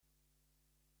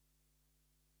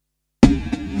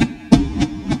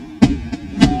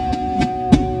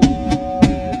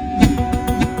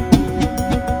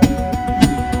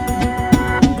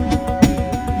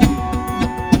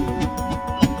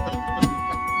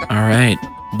All right.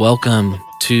 Welcome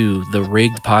to the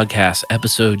Rigged Podcast,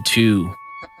 episode 2,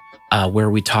 where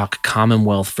we talk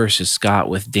Commonwealth versus Scott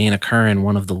with Dana Curran,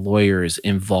 one of the lawyers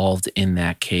involved in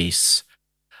that case.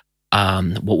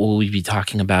 What will we be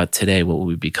talking about today? What will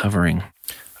we be covering?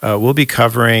 We'll be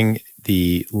covering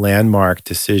the landmark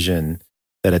decision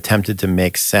that attempted to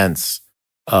make sense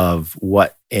of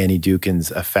what Annie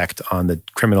Dookhan's effect on the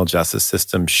criminal justice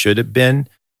system should have been.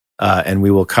 And we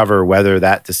will cover whether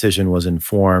that decision was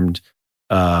informed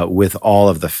with all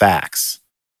of the facts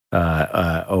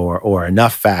or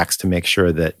enough facts to make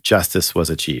sure that justice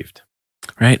was achieved.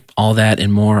 Right. All that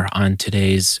and more on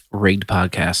today's Rigged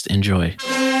Podcast. Enjoy.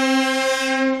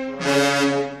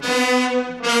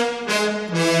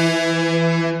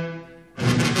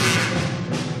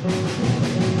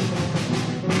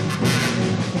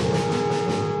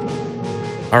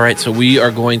 All right, so we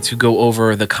are going to go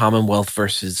over the Commonwealth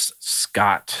versus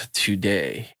Scott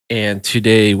today. And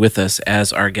today with us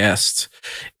as our guest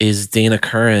is Dana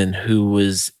Curran, who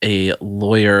was a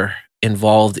lawyer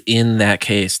involved in that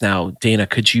case. Now, Dana,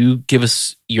 could you give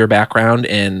us your background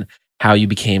and how you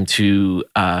became to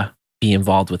be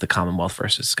involved with the Commonwealth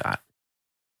versus Scott?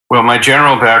 Well, my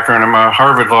general background, I'm a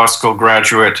Harvard Law School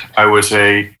graduate. I was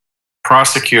a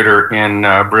prosecutor in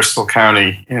Bristol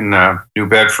County in New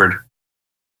Bedford,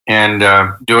 and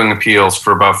doing appeals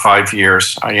for about 5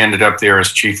 years. I ended up there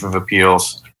as chief of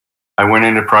appeals. I went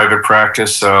into private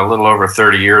practice a little over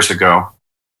 30 years ago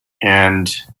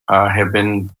and have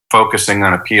been focusing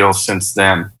on appeals since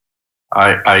then.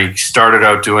 I started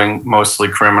out doing mostly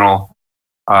criminal.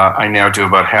 I now do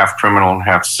about half criminal and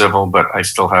half civil, but I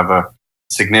still have a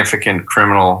significant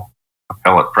criminal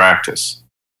appellate practice.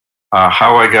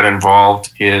 How I got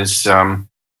involved is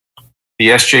the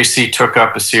SJC took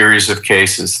up a series of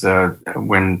cases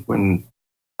when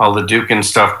all the Dookhan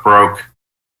stuff broke.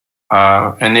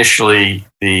 Initially,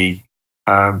 the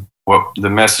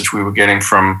message we were getting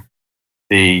from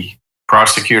the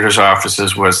prosecutors'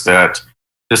 offices was that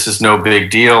this is no big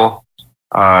deal.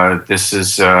 This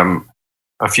is a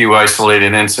few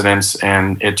isolated incidents,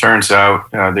 and it turns out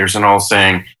there's an old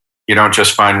saying: you don't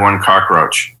just find one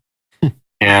cockroach,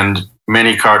 and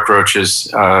many cockroaches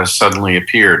suddenly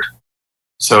appeared.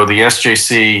 So the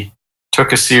SJC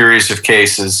took a series of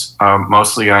cases,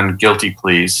 mostly on guilty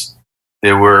pleas.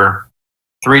 There were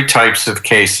 3 types of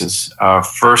cases.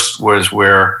 First was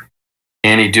where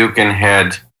Annie Dookhan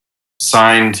had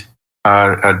signed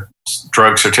a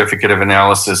drug certificate of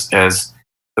analysis as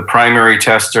the primary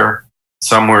tester,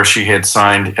 somewhere she had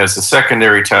signed as the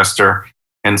secondary tester,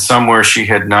 and somewhere she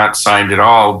had not signed at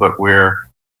all, but where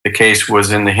the case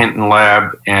was in the Hinton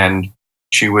lab and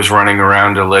she was running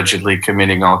around allegedly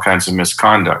committing all kinds of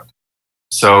misconduct.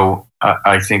 So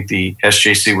I think the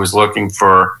SJC was looking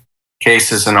for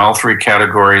cases in all 3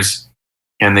 categories,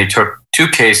 and they took 2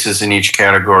 cases in each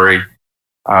category.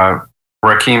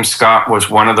 Rakeem Scott was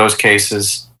one of those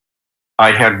cases.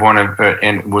 I had one of,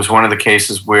 and was one of the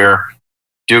cases where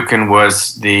Dookhan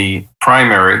was the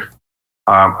primary.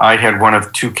 I had one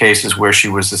of 2 cases where she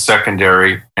was the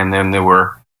secondary, and then there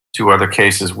were 2 other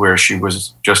cases where she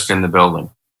was just in the building.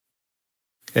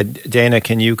 Dana,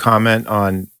 can you comment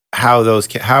on how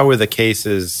were the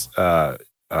cases? How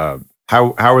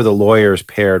were the lawyers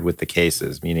paired with the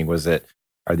cases? Meaning,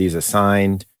 are these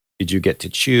assigned? Did you get to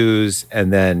choose?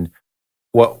 And then,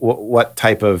 what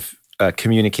type of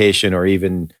communication, or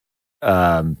even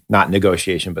not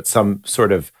negotiation, but some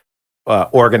sort of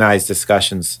organized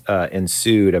discussions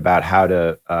ensued about how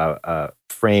to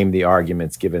frame the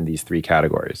arguments given these 3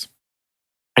 categories?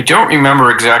 I don't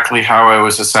remember exactly how I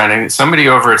was assigning. Somebody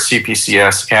over at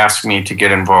CPCS asked me to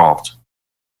get involved.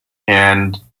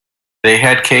 And they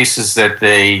had cases that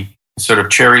they sort of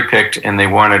cherry-picked, and they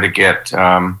wanted to get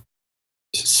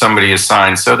somebody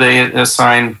assigned. So they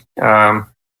assigned,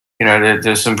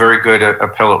 there's some very good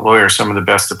appellate lawyers, some of the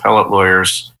best appellate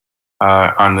lawyers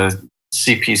on the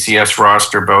CPCS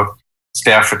roster, both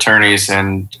staff attorneys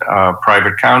and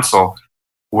private counsel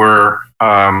were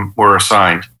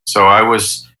assigned. So I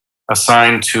was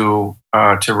assigned to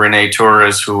Renee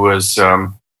Torres, who was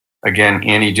again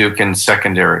Annie Dookhan's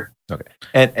secondary. Okay,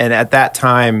 and at that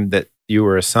time that you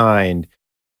were assigned,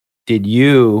 did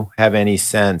you have any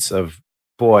sense of,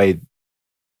 boy,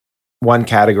 one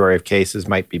category of cases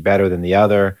might be better than the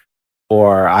other,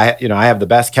 or I have the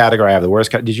best category, I have the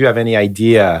worst? Did you have any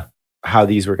idea how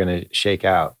these were going to shake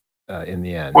out in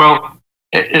the end? Well,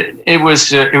 it was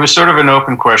sort of an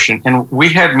open question, and we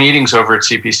had meetings over at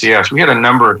CPCS. We had a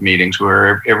number of meetings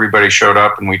where everybody showed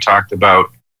up and we talked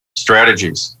about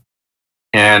strategies.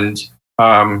 And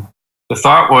the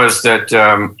thought was that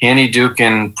Annie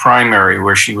Dookhan primary,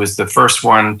 where she was the first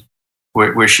one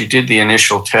where she did the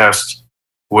initial test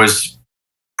was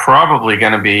probably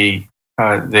going to be,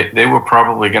 they were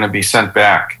probably going to be sent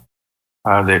back.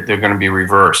 They're going to be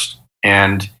reversed.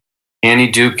 And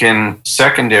Annie Dookhan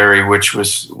secondary, which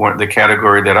was the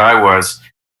category that I was,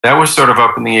 that was sort of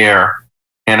up in the air.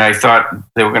 And I thought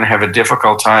they were going to have a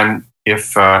difficult time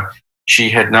if she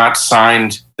had not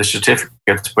signed the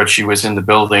certificates, but she was in the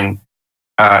building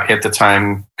at the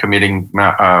time committing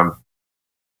a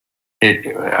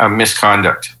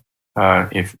misconduct,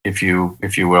 if you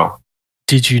will.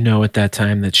 Did you know at that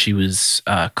time that she was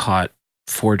caught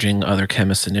forging other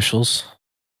chemists' initials?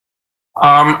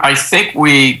 I think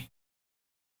we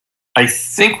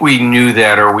knew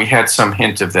that, or we had some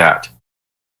hint of that.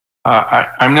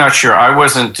 I'm not sure. I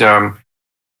wasn't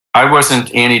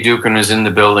Annie Dookhan was in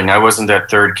the building. I wasn't that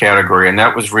third category, and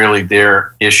that was really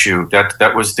their issue.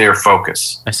 That was their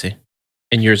focus. I see.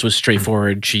 And yours was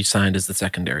straightforward. She signed as the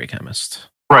secondary chemist.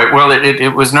 Right. Well,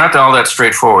 it was not all that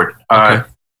straightforward. Okay.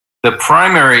 The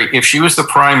primary, if she was the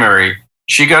primary,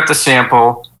 she got the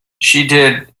sample. She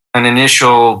did an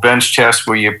initial bench test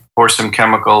where you pour some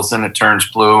chemicals and it turns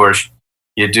blue, or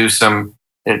you do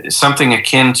something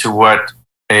akin to what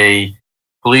a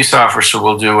police officer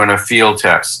will do in a field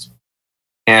test.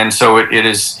 And so it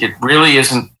really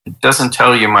isn't, it doesn't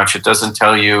tell you much. It doesn't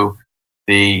tell you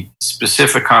the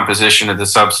specific composition of the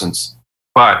substance.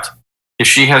 But if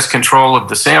she has control of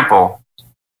the sample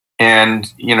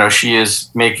and, she is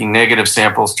making negative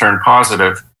samples turn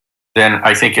positive, then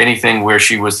I think anything where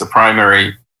she was the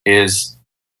primary is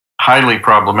highly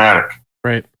problematic.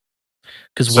 Right.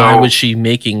 Because why was she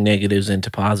making negatives into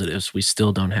positives? We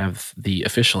still don't have the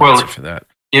official answer for that.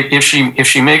 If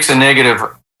she makes a negative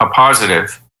a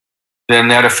positive, then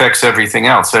that affects everything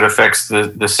else. That affects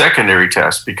the secondary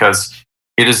test, because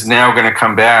it is now going to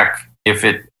come back if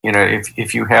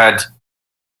you had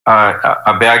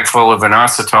a bag full of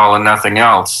inositol and nothing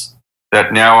else,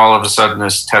 that now all of a sudden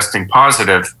is testing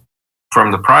positive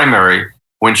from the primary.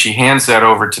 When she hands that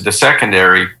over to the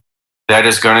secondary, that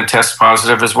is going to test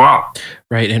positive as well.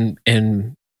 Right.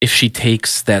 And if she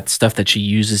takes that stuff that she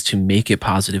uses to make it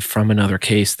positive from another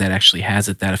case that actually has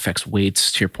it, that affects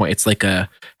weights, to your point. It's like a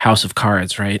house of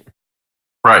cards, right?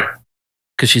 Right.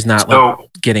 Because she's not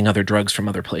getting other drugs from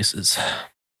other places.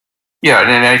 Yeah,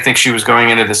 and I think she was going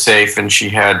into the safe and she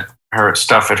had her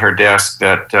stuff at her desk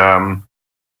that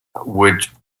would,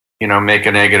 make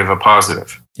a negative a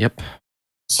positive. Yep.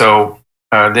 So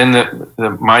then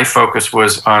my focus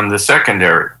was on the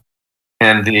secondary.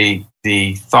 And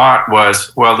the thought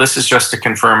was, well, this is just a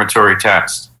confirmatory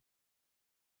test.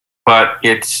 But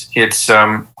it's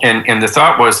and the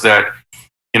thought was that,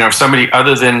 if somebody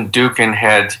other than Dookhan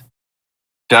had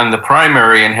done the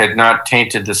primary and had not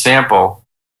tainted the sample,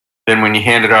 then when you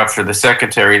hand it off for the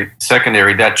secondary,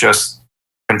 that just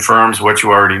confirms what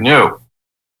you already knew.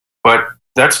 But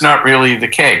that's not really the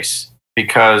case,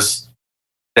 because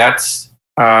that's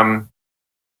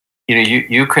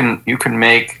you can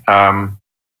make the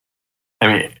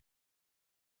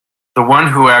one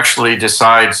who actually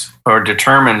decides or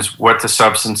determines what the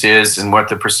substance is and what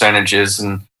the percentage is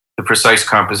and the precise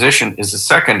composition is the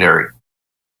secondary,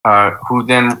 who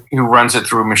runs it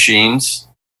through machines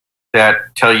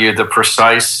that tell you the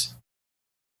precise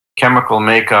chemical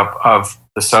makeup of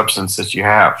the substance that you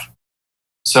have.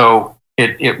 So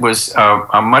it was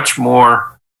a much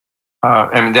more,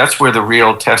 that's where the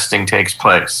real testing takes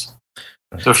place.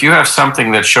 So if you have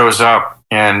something that shows up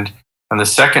and the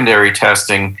secondary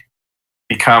testing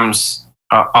becomes,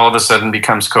 all of a sudden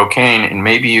becomes cocaine, and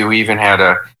maybe you even had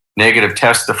a negative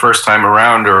test the first time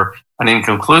around or an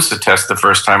inconclusive test the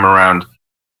first time around,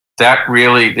 that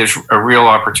really, there's a real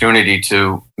opportunity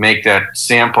to make that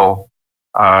sample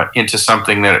into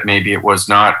something that maybe it was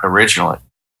not originally.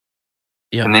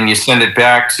 Yep. And then you send it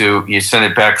back for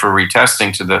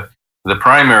retesting to the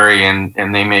primary, and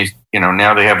they may,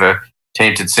 now they have a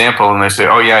tainted sample, and they say,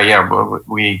 oh yeah,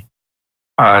 we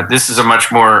this is a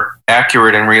much more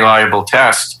accurate and reliable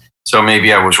test, so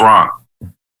maybe I was wrong.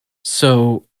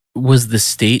 So was the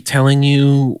state telling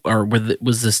you, or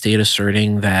was the state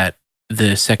asserting that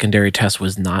the secondary test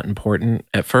was not important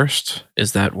at first?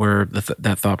 Is that where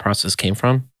that thought process came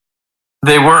from?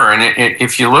 They were, and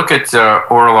if you look at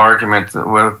oral argument,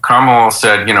 when Commonwealth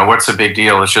said, what's the big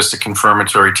deal? It's just a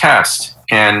confirmatory test.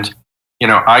 And,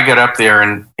 I got up there,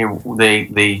 and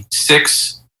the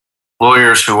 6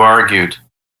 lawyers who argued,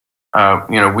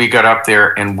 we got up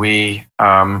there and we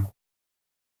had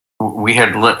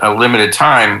a limited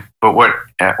time. But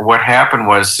what happened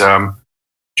was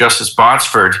Justice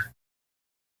Botsford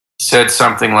said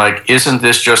something like, isn't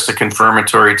this just a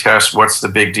confirmatory test? What's the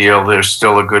big deal? There's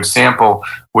still a good sample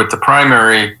with the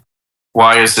primary.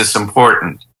 why is this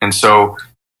important? And so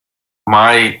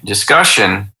my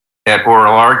discussion at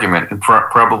oral argument, and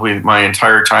probably my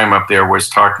entire time up there, was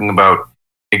talking about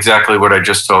exactly what I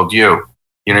just told you.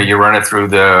 You know, you run it through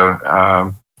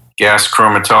the gas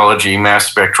chromatology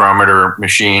mass spectrometer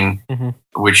machine,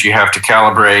 which you have to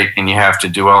calibrate, and you have to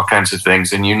do all kinds of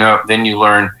things. And then you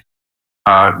learn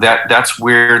that's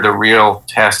where the real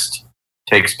test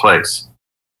takes place.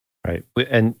 Right.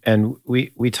 And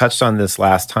we touched on this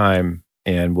last time,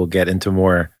 and we'll get into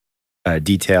more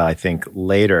detail, I think,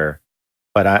 later.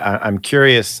 But I'm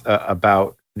curious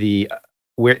about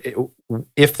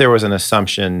if there was an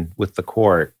assumption with the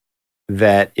court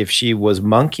that if she was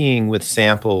monkeying with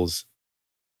samples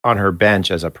on her bench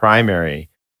as a primary,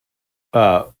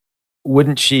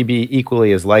 wouldn't she be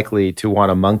equally as likely to want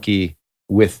to monkey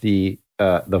with the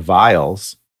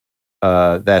vials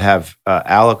that have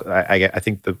I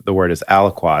think the word is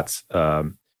aliquots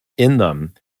in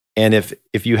them? And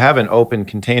if you have an open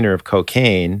container of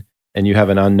cocaine and you have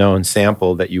an unknown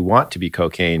sample that you want to be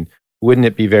cocaine, wouldn't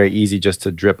it be very easy just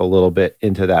to drip a little bit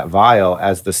into that vial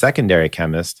as the secondary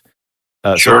chemist?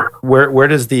 Sure. So where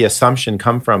does the assumption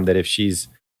come from that if she's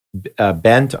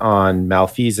bent on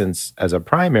malfeasance as a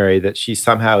primary, that she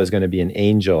somehow is going to be an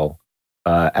angel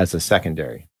as a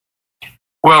secondary?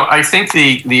 Well, I think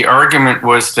the argument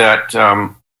was that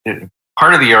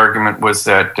part of the argument was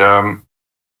that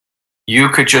you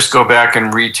could just go back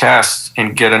and retest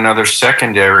and get another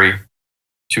secondary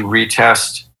to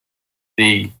retest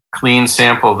the clean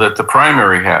sample that the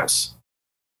primary has.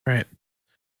 Right.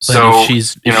 But so if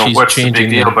she's what's the big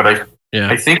deal? But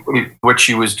I think what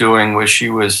she was doing was she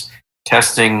was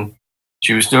testing.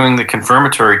 She was doing the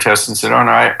confirmatory test and said, "Oh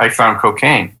no, I found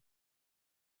cocaine."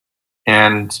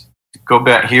 And go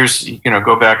back.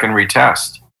 Go back and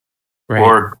retest, right.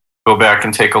 Or go back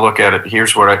and take a look at it.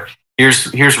 Here's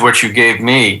what you gave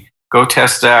me. Go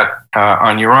test that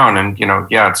on your own, and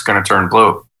it's going to turn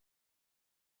blue.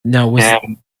 Now,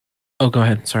 go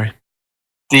ahead. Sorry.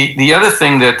 The other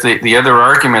thing that the other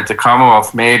argument the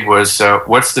Commonwealth made was,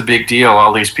 what's the big deal?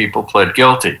 All these people pled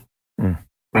guilty.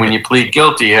 When you plead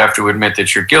guilty, you have to admit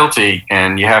that you're guilty,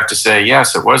 and you have to say,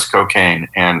 yes, it was cocaine,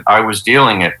 and I was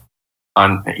dealing it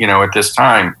at this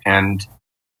time. And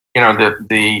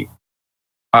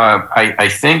I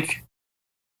think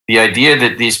the idea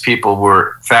that these people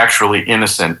were factually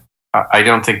innocent, I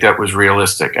don't think that was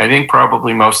realistic. I think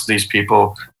probably most of these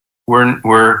people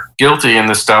were guilty, and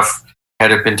the stuff,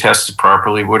 had it been tested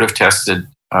properly, would have tested,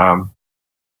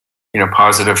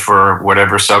 positive for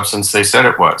whatever substance they said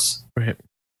it was. Right.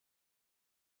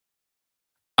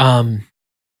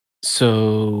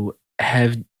 So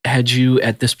had you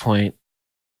at this point?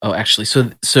 Oh, actually,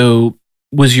 so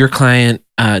was your client?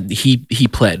 He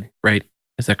pled, right?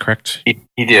 Is that correct?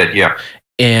 He did, yeah.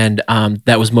 And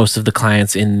that was most of the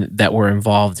clients that were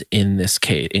involved in this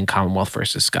case in Commonwealth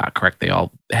versus Scott, correct? They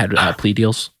all had plea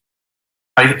deals.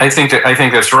 I think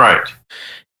that's right.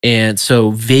 And so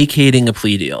vacating a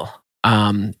plea deal,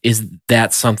 is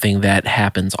that something that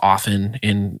happens often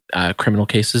in criminal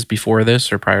cases before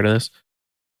this or prior to this?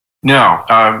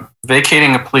 No.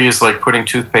 Vacating a plea is like putting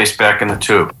toothpaste back in the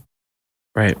tube.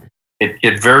 Right.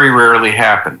 It very rarely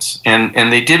happens.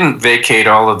 And they didn't vacate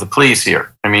all of the pleas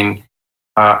here. I mean,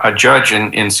 a judge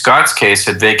in Scott's case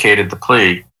had vacated the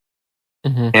plea,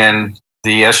 and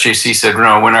the SJC said,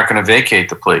 no, we're not going to vacate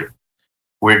the plea.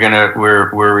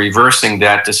 We're reversing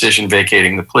that decision,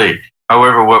 vacating the plea.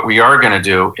 However, what we are going to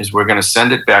do is we're going to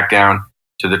send it back down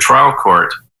to the trial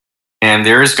court, and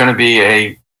there is going to be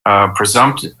a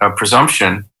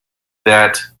presumption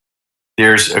that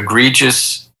there's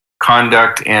egregious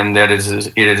conduct and that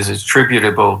it is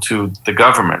attributable to the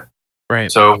government. Right.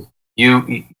 So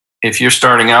if you're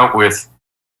starting out with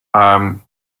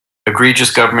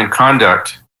egregious government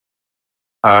conduct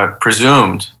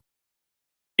presumed,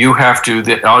 all you have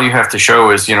to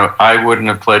show is, I wouldn't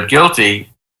have pled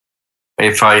guilty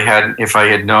if I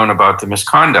had known about the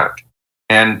misconduct.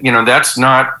 And, that's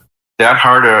not that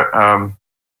hard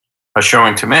a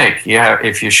showing to make. Yeah.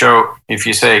 If you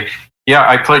say, yeah,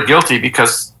 I pled guilty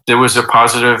because there was a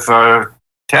positive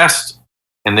test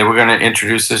and they were going to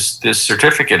introduce this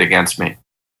certificate against me.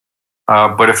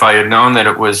 But if I had known that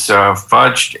it was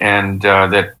fudged and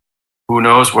that who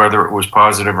knows whether it was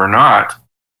positive or not,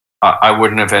 I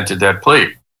wouldn't have entered that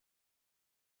plea.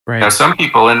 Right. Now, some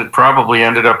people probably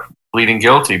ended up pleading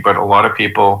guilty, but a lot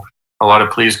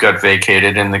of pleas got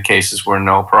vacated and the cases were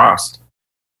null prost.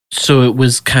 So it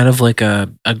was kind of like a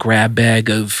grab bag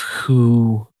of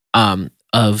who,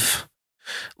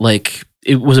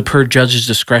 it was a per judge's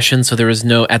discretion.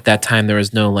 So at that time, there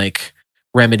was no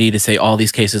remedy to say all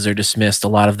these cases are dismissed, a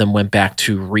lot of them went back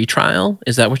to retrial.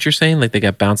 Is that what you're saying? Like they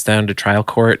got bounced down to trial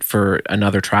court for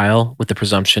another trial with the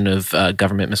presumption of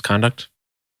government misconduct?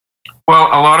 Well,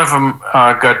 a lot of them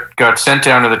got sent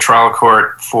down to the trial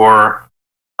court for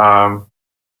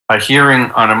a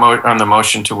hearing on the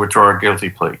motion to withdraw a guilty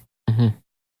plea. Mm-hmm.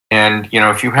 And,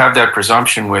 if you have that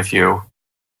presumption with you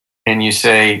and you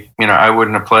say, I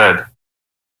wouldn't have pled,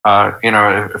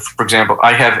 for example,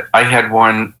 I had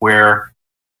one where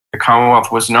the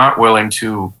Commonwealth was not willing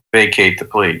to vacate the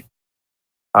plea.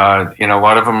 A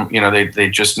lot of them, they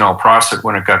just null pros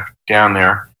when it got down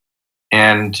there.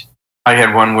 And I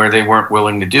had one where they weren't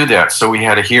willing to do that. So we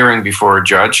had a hearing before a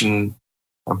judge and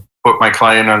put my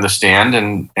client on the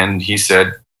stand. And he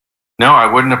said, no,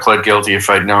 I wouldn't have pled guilty if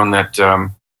I'd known that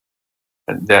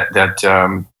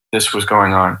this was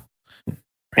going on.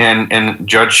 And the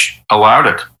judge allowed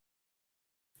it.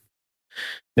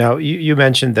 Now, you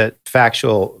mentioned that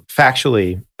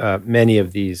factually, many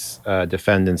of these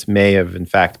defendants may have, in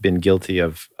fact, been guilty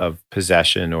of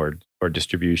possession or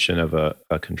distribution of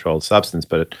a controlled substance,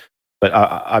 but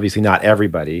obviously not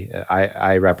everybody.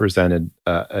 I represented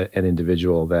an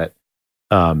individual that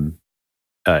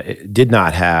did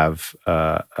not have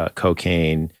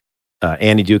cocaine.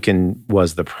 Annie Dookhan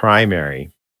was the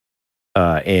primary,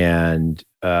 and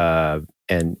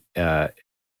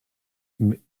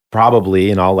probably,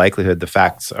 in all likelihood, the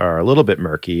facts are a little bit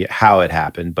murky how it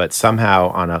happened, but somehow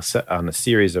on a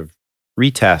series of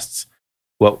retests,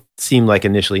 what seemed like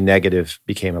initially negative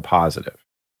became a positive.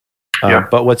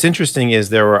 But what's interesting is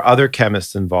there were other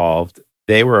chemists involved.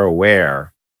 They were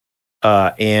aware,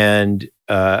 and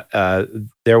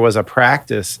there was a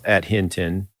practice at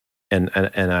Hinton, and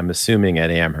I'm assuming at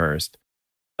Amherst,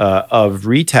 of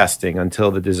retesting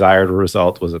until the desired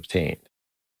result was obtained.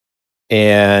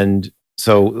 And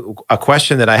so a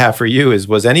question that I have for you is,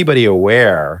 was anybody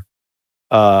aware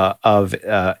of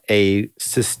a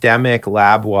systemic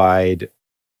lab-wide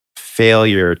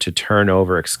failure to turn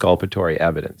over exculpatory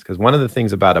evidence? Because one of the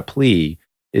things about a plea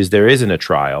is there isn't a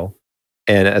trial.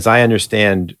 And as I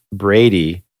understand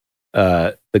Brady,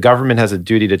 the government has a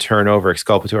duty to turn over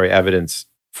exculpatory evidence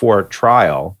for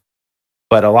trial.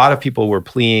 But a lot of people were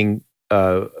pleading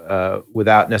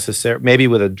without maybe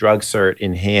with a drug cert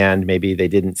in hand, maybe they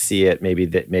didn't see it,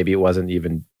 maybe it wasn't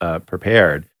even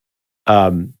prepared.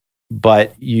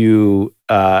 But the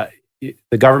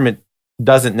government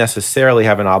doesn't necessarily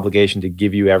have an obligation to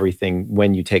give you everything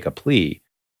when you take a plea.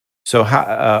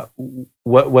 So,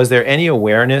 what was there any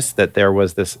awareness that there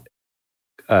was this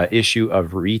issue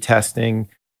of retesting,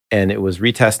 and it was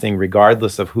retesting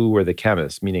regardless of who were the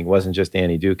chemists, meaning it wasn't just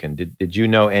Annie Dookhan? Did you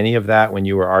know any of that when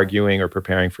you were arguing or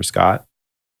preparing for Scott?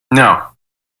 No,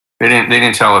 they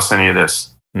didn't tell us any of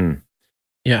this.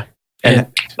 Yeah.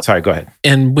 And sorry, go ahead.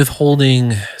 And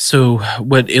withholding. So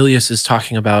what Ilias is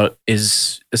talking about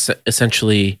is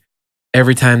essentially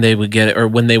every time they would get it, or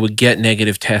when they would get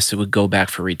negative tests, it would go back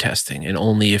for retesting, and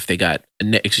only if they got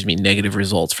negative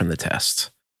results from the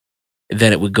test,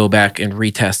 then it would go back and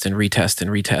retest and retest and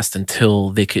retest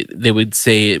until they would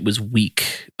say it was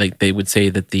weak. Like they would say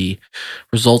that the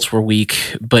results were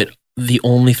weak, but the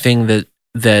only thing that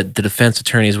the defense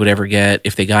attorneys would ever get,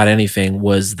 if they got anything,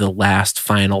 was the last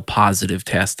final positive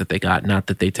test that they got. Not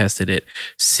that they tested it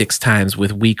 6 times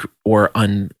with weak or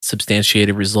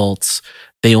unsubstantiated results.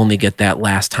 They only get that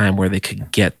last time where they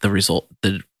could get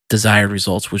the desired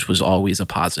results, which was always a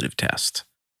positive test.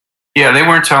 Yeah, they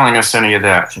weren't telling us any of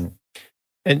that.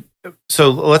 And so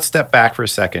let's step back for a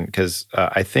second, because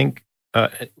I think,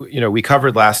 we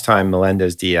covered last time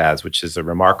Melendez-Diaz, which is a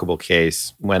remarkable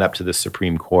case, went up to the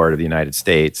Supreme Court of the United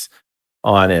States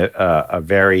on a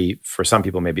very, for some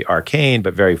people maybe arcane,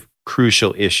 but very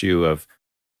crucial issue of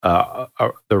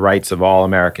the rights of all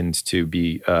Americans to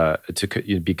be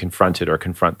confronted or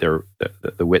confront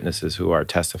the witnesses who are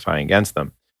testifying against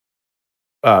them.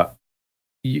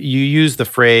 You use the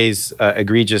phrase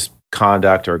egregious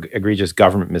conduct or egregious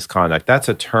government misconduct. That's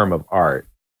a term of art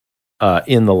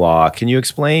in the law. Can you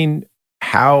explain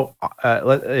how,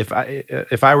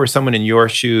 if I were someone in your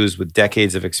shoes with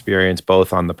decades of experience,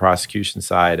 both on the prosecution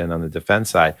side and on the defense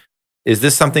side, is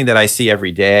this something that I see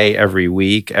every day, every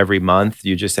week, every month?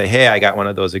 You just say, hey, I got one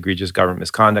of those egregious government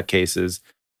misconduct cases.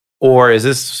 Or is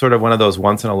this sort of one of those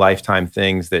once in a lifetime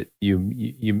things that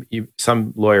you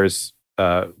some lawyers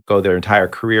go their entire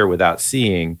career without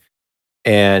seeing?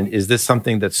 And is this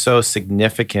something that's so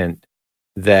significant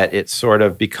that it sort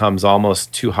of becomes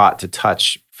almost too hot to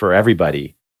touch for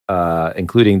everybody,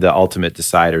 including the ultimate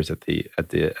deciders at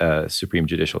the Supreme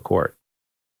Judicial Court?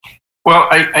 Well,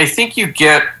 I think you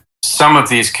get some of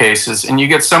these cases, and you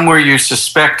get some where you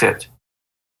suspect it.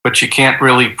 but you can't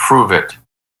really prove it.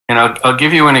 And I'll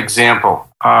give you an example.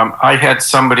 I had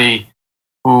somebody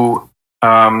who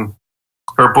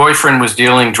her boyfriend was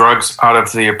dealing drugs out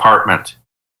of the apartment,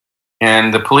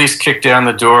 and the police kicked down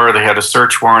the door. They had a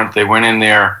search warrant. They went in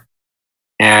there,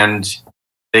 and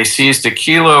they seized a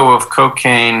kilo of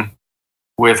cocaine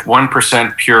with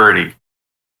 1% purity,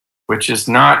 which is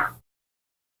not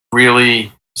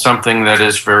really something that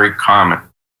is very common.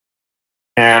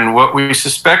 And what we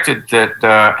suspected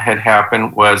that had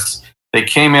happened was they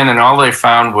came in and all they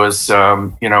found was,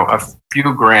 a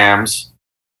few grams.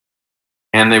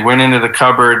 And they went into the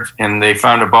cupboard and they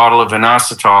found a bottle of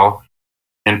inositol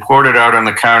and poured it out on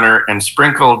the counter and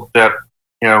sprinkled that,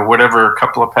 whatever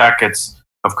couple of packets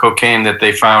of cocaine that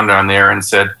they found on there and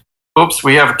said, oops,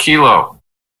 we have a kilo.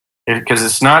 Because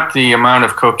it's not the amount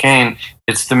of cocaine,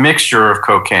 it's the mixture of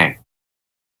cocaine.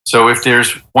 So if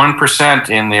there's 1%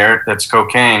 in there that's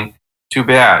cocaine, too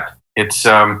bad. It's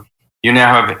you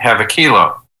now have a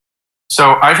kilo.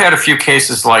 So I've had a few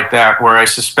cases like that where I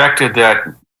suspected that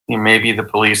maybe the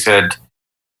police had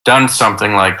done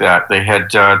something like that. They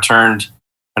had turned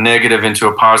a negative into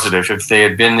a positive. If they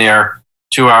had been there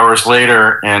 2 hours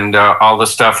later and all the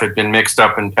stuff had been mixed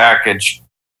up and packaged,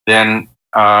 then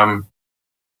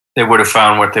they would have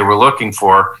found what they were looking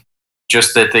for.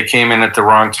 Just that they came in at the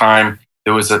wrong time.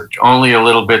 There was only a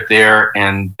little bit there,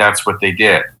 and that's what they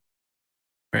did.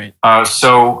 Right.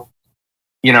 So,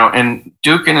 and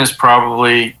Dukin is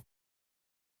probably,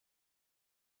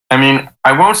 I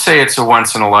won't say it's a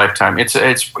once in a lifetime. It's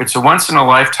a once in a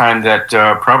lifetime that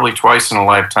probably twice in a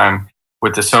lifetime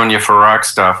with the Sonia Farag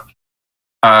stuff,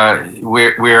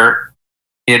 where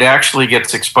it actually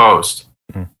gets exposed.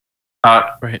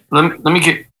 Right. Let me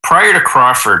get, prior to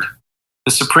Crawford,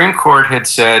 the Supreme Court had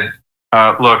said,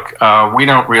 look, we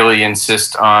don't really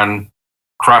insist on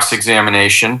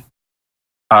cross-examination.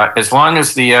 As long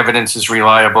as the evidence is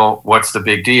reliable, what's the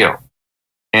big deal?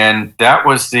 And that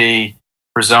was the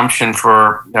presumption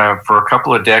for a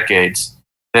couple of decades.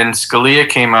 Then Scalia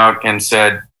came out and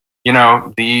said,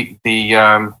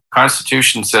 the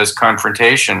Constitution says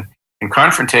confrontation, and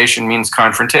confrontation means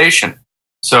confrontation.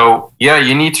 So, yeah,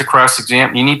 you need to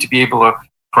cross-examine. You need to be able to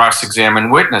cross-examine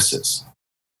witnesses.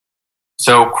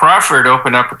 So Crawford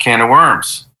opened up a can of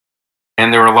worms.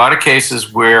 And there were a lot of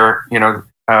cases where,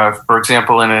 for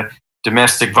example, in a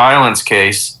domestic violence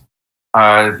case,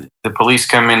 the police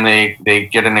come in, they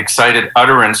get an excited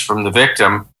utterance from the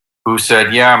victim who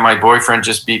said, yeah, my boyfriend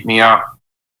just beat me up.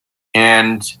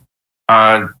 And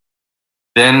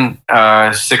then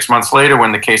 6 months later,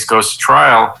 when the case goes to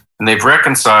trial and they've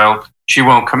reconciled, she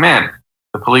won't come in.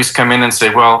 The police come in and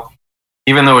say, well,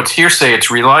 even though it's hearsay,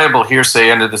 it's reliable hearsay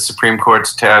under the Supreme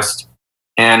Court's test,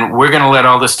 and we're going to let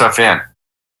all this stuff in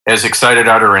as excited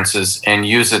utterances and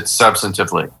use it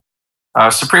substantively.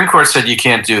 Supreme Court said you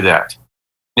can't do that.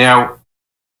 Now,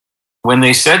 when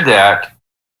they said that,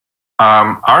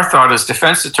 our thought as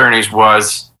defense attorneys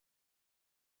was,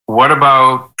 what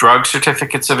about drug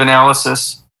certificates of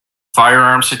analysis,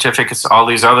 firearm certificates, all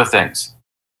these other things?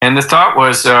 And the thought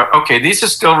was, okay, these are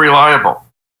still reliable.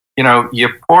 You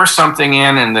pour something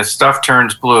in and the stuff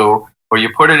turns blue, or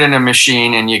you put it in a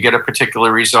machine and you get a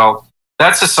particular result.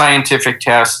 That's a scientific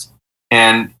test,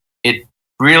 and it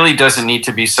really doesn't need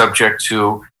to be subject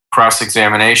to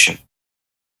cross-examination.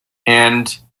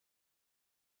 And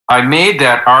I made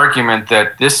that argument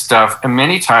that this stuff, and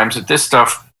many times that this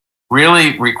stuff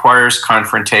really requires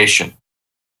confrontation.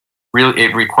 Really,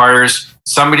 it requires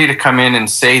somebody to come in and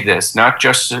say this, not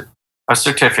just a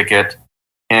certificate,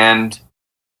 and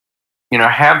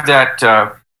have that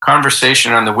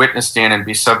conversation on the witness stand and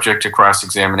be subject to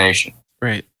cross-examination.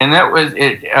 Right. And that was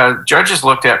it. Judges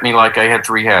looked at me like I had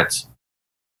three heads.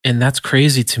 And that's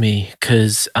crazy to me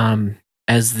because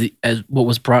as what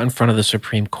was brought in front of the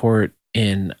Supreme Court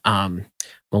in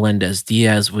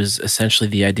Melendez-Diaz was essentially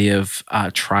the idea of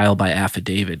trial by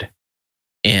affidavit.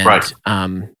 And right.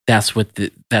 That's what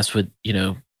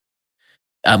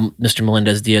Mr.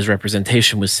 Melendez-Diaz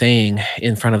representation was saying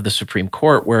in front of the Supreme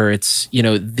Court, where it's,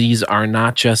 these are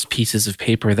not just pieces of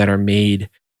paper that are made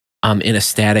in a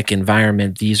static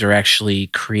environment. These are actually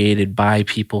created by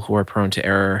people who are prone to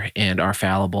error and are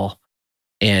fallible.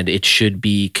 And it should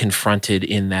be confronted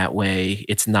in that way.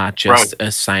 It's not just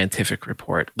a scientific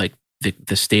report like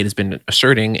the state has been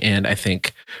asserting. And I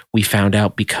think we found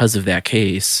out because of that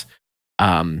case,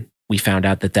 we found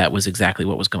out that was exactly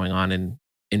what was going on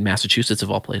in Massachusetts,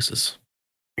 of all places.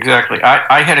 Exactly.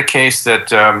 I had a case that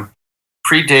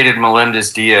predated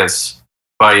Melendez-Diaz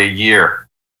by a year.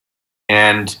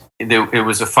 And it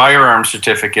was a firearm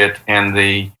certificate, and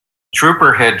the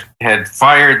trooper had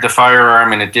fired the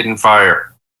firearm and it didn't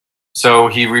fire. So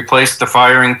he replaced the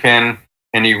firing pin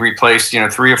and he replaced,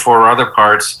 3 or 4 other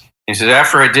parts. He said,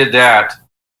 after I did that,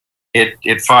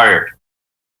 it fired.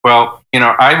 Well,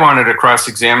 I wanted to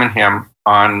cross-examine him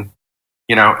on,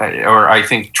 or I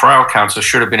think trial counsel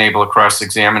should have been able to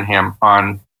cross-examine him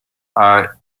on,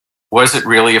 was it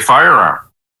really a firearm?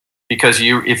 Because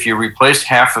if you replace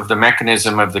half of the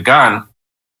mechanism of the gun,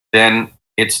 then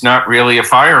it's not really a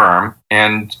firearm,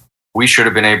 and we should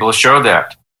have been able to show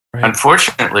that. Right.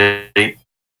 Unfortunately,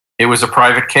 it was a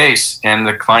private case, and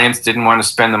the clients didn't want to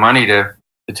spend the money to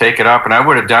take it up, and I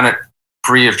would have done it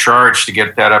free of charge to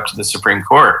get that up to the Supreme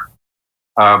Court.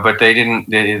 But they didn't.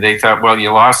 They thought, well,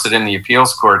 you lost it in the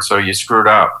appeals court, so you screwed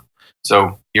up.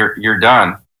 So you're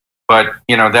done. But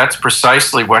that's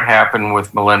precisely what happened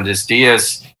with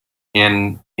Melendez-Diaz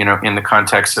in the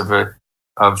context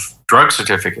of drug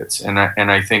certificates, and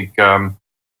I think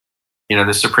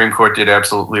the Supreme Court did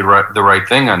absolutely the right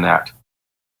thing on that.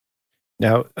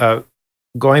 Now,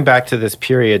 going back to this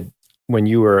period when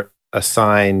you were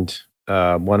assigned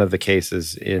one of the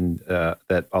cases in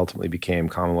that ultimately became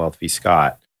Commonwealth v.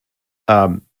 Scott.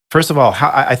 First of all,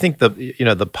 I think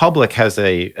the public has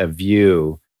a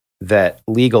view that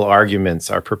legal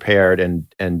arguments are prepared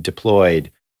and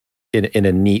deployed in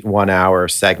a neat 1-hour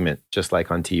segment, just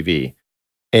like on TV,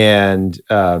 and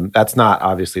that's not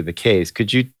obviously the case.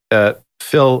 Could you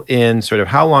fill in sort of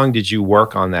how long did you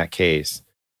work on that case,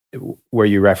 where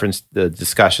you referenced the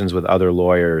discussions with other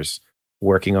lawyers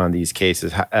working on these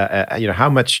cases? How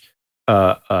much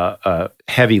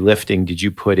heavy lifting did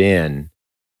you put in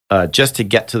just to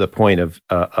get to the point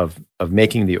of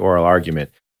making the oral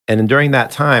argument? And during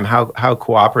that time, how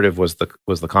cooperative was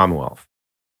the Commonwealth?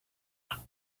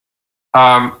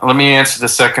 Let me answer the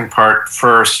second part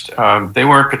first. They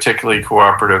weren't particularly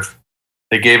cooperative.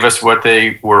 They gave us what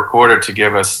they were ordered to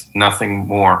give us, nothing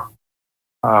more.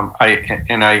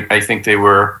 I think they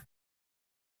were,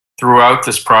 throughout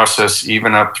this process,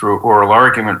 even up through oral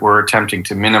argument, were attempting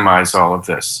to minimize all of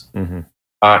this. Mm-hmm.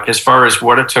 As far as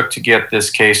what it took to get this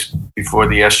case before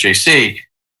the SJC,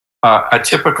 a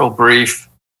typical brief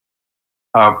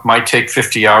might take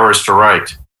 50 hours to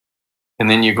write. And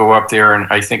then you go up there, and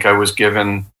I think I was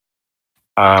given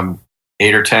 8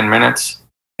 or 10 minutes,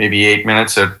 maybe 8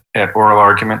 minutes at oral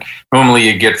argument. Normally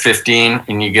you get 15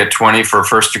 and you get 20 for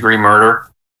first-degree murder.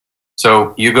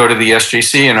 So you go to the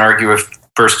SJC and argue a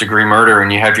first-degree murder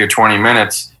and you have your 20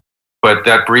 minutes, but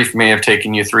that brief may have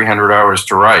taken you 300 hours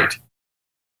to write.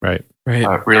 Right.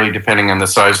 Really depending on the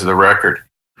size of the record.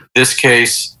 This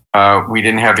case, we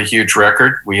didn't have a huge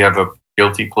record. We have a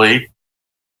guilty plea.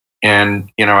 And,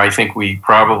 I think we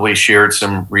probably shared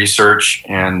some research,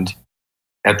 and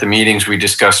at the meetings we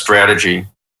discussed strategy.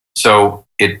 So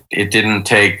it didn't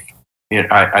take,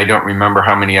 I don't remember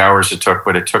how many hours it took,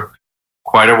 but it took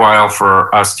quite a while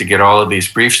for us to get all of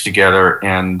these briefs together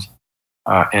and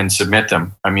submit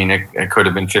them. I mean, it could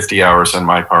have been 50 hours on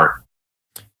my part.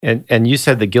 And you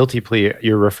said the guilty plea,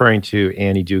 you're referring to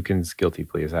Annie Dookhan's guilty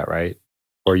plea, is that right?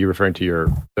 Or are you referring to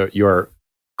your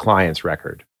client's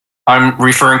record? I'm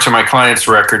referring to my client's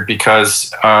record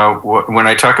because when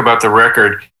I talk about the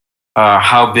record,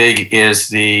 how big is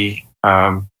the,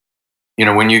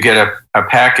 when you get a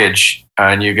package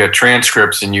and you get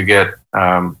transcripts and you get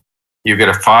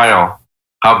a file,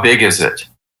 how big is it?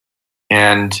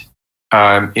 And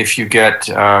if you get,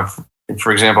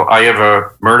 for example, I have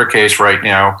a murder case right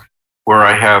now where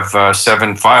I have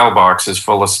 7 file boxes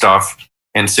full of stuff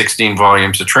and 16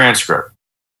 volumes of transcript.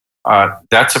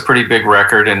 That's a pretty big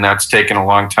record, and that's taken a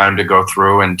long time to go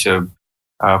through and to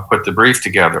put the brief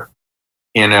together.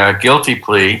 In a guilty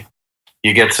plea,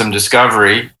 you get some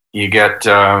discovery, you get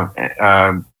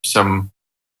some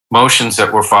motions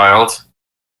that were filed,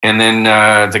 and then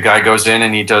the guy goes in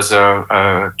and he does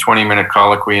a 20-minute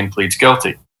colloquy and pleads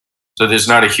guilty. So there's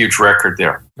not a huge record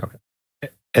there. Okay.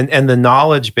 And the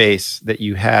knowledge base that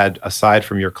you had, aside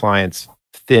from your client's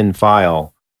thin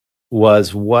file,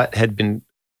 was what had been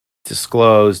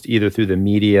disclosed either through the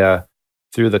media,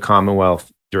 through the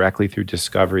Commonwealth, directly through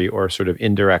discovery, or sort of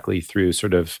indirectly through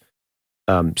sort of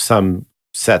some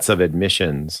sets of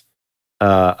admissions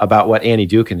about what Annie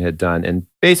Dookhan had done, and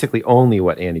basically only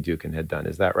what Annie Dookhan had done.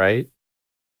 Is that right?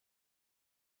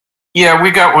 Yeah,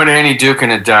 we got what Annie Dookhan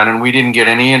had done, and we didn't get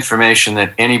any information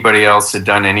that anybody else had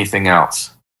done anything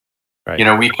else.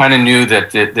 Right. We kind of knew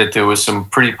that there was some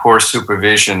pretty poor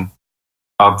supervision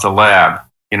of the lab.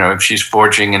 If she's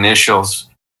forging initials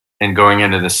and going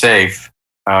into the safe,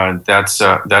 that's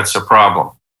a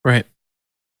problem. Right.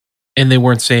 And they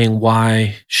weren't saying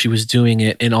why she was doing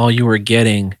it, and all you were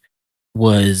getting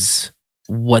was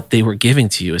what they were giving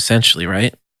to you, essentially,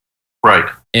 right? Right.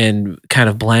 and kind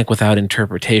of blank without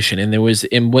interpretation. And there was,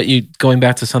 in what you, going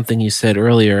back to something you said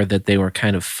earlier, that they were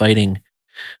kind of fighting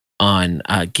on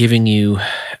giving you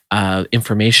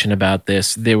information about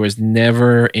this. There was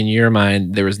never, in your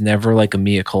mind, there was never like a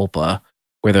mea culpa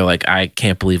where they're like, I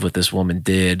can't believe what this woman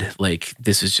did. Like,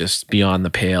 this is just beyond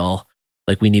the pale.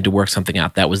 Like, we need to work something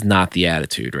out. That was not the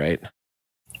attitude, right?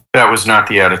 That was not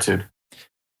the attitude.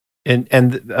 And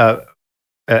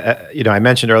I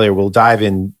mentioned earlier, we'll dive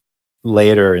in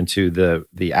later into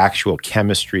the actual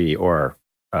chemistry, or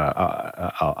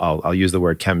I'll use the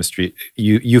word chemistry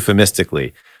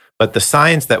euphemistically, but the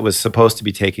science that was supposed to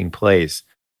be taking place.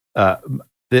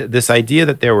 This idea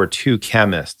that there were two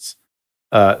chemists.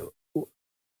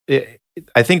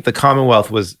 I think the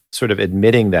Commonwealth was sort of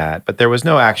admitting that, but there was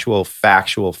no actual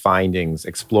factual findings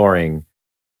exploring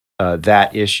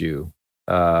that issue.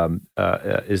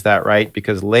 Is that right?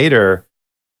 Because later,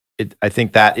 I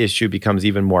think that issue becomes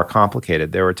even more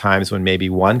complicated. There were times when maybe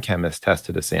one chemist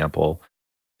tested a sample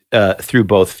through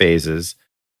both phases.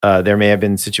 There may have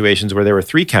been situations where there were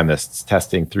three chemists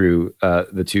testing through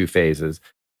the two phases.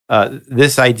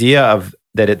 This idea of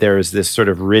that there is this sort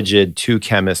of rigid two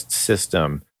chemist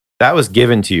system, that was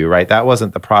given to you, right? That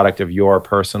wasn't the product of your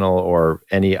personal or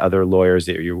any other lawyers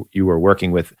that you were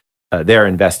working with, their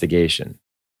investigation.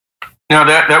 No,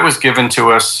 that was given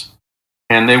to us,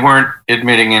 and they weren't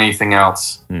admitting anything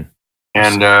else.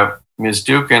 And Ms.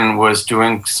 Dukin was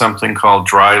doing something called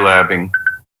dry labbing,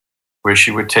 where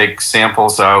she would take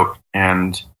samples out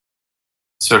and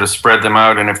sort of spread them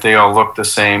out, and if they all looked the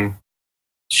same,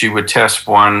 she would test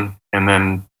one and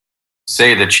then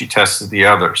say that she tested the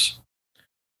others.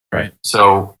 Right.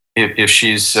 So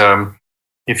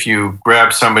if you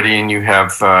grab somebody and you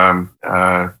have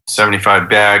 75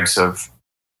 bags of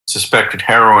suspected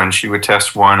heroin, she would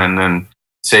test one and then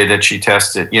say that she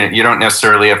tested. You don't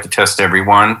necessarily have to test every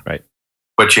one, right?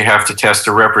 But you have to test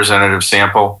a representative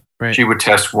sample. Right. She would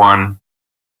test one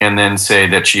and then say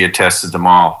that she had tested them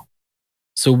all.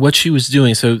 So what she was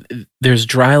doing, so there's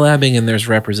dry labbing and there's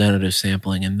representative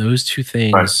sampling, and those two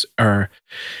things are,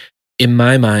 in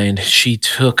my mind, she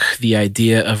took the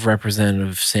idea of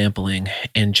representative sampling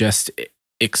and just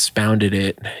expounded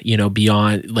it,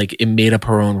 beyond, like, it made up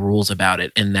her own rules about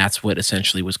it. And that's what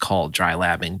essentially was called dry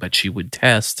labbing. But she would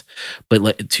test,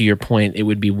 but to your point, it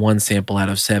would be one sample out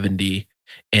of 70.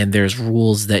 And there's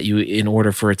rules that in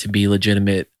order for it to be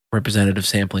legitimate representative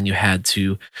sampling, you had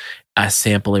to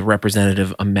sample a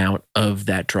representative amount of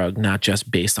that drug, not just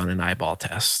based on an eyeball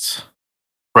test.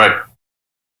 Right.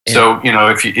 And so,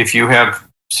 if you have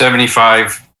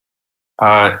 75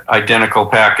 identical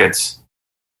packets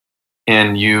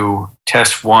and you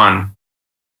test one,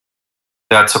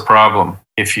 that's a problem.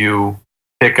 If you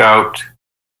pick out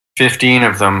 15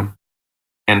 of them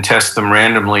and test them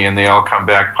randomly and they all come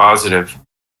back positive,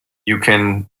 you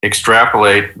can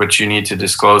extrapolate, but you need to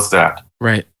disclose that.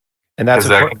 Right. And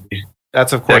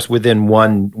that's of course within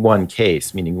one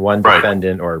case, meaning one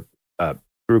defendant or a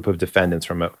group of defendants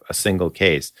from a single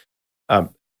case.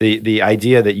 The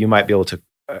idea that you might be able to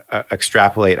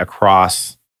extrapolate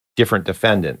across different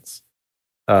defendants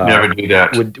never do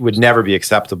that. Would never be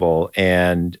acceptable.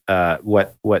 And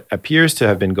what appears to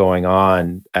have been going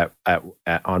on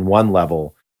on one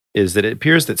level is that it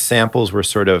appears that samples were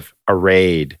sort of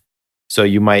arrayed. So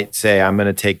you might say, I'm going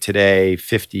to take today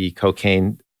 50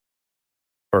 cocaine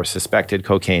or suspected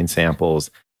cocaine samples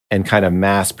and kind of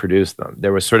mass produce them.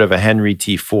 There was sort of a Henry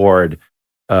T. Ford,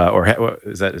 or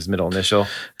is that his middle initial?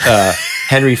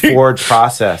 Henry Ford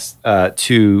process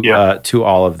to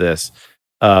all of this.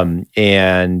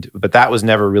 But that was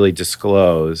never really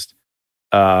disclosed.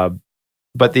 But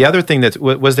the other thing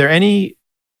was there any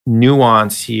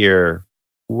nuance here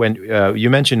when you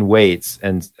mentioned weights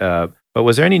but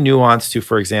was there any nuance to,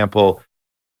 for example,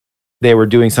 they were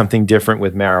doing something different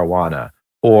with marijuana,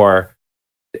 or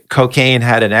cocaine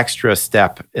had an extra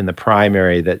step in the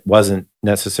primary that wasn't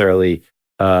necessarily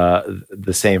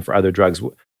the same for other drugs?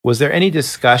 Was there any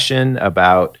discussion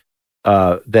about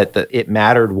that it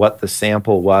mattered what the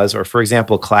sample was? Or, for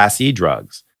example, Class E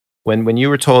drugs, when you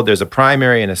were told there's a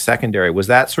primary and a secondary, was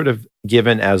that sort of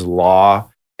given as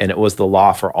law, and it was the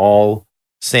law for all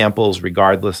samples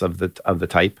regardless of the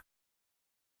type?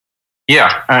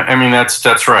 Yeah, I mean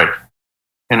that's right.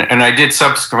 And I did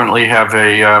subsequently have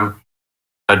a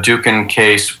Dukin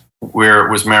case where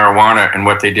it was marijuana, and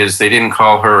what they did is they didn't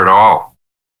call her at all.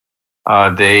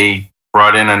 They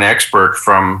brought in an expert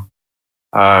from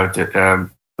the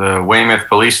Weymouth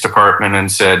Police Department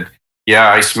and said,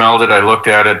 yeah, I smelled it, I looked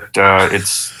at it,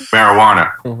 it's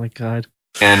marijuana. Oh my God.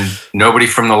 And nobody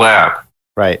from the lab.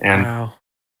 Right. And wow.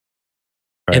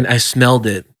 Right. And I smelled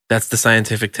it. That's the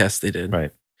scientific test they did.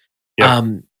 Right.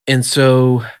 Yep. And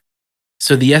so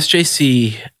the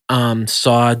SJC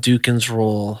saw Dukin's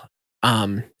role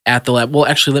at the lab. Well,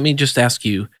 actually, let me just ask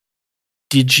you: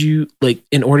 did you, like,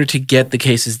 in order to get the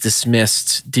cases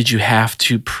dismissed, did you have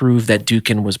to prove that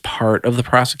Dukin was part of the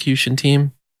prosecution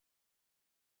team?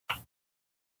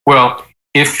 Well,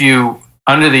 if you,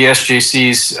 under the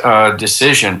SJC's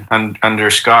decision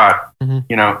under Scott,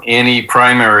 any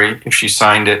primary, if she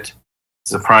signed it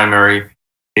as a primary,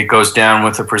 it goes down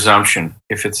with a presumption.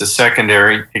 If it's a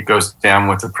secondary, it goes down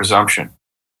with a presumption.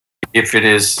 If it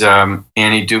is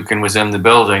Annie Dukin was in the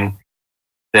building,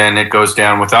 then it goes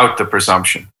down without the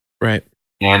presumption. Right.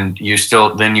 And you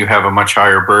have a much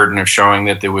higher burden of showing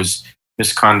that there was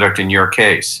misconduct in your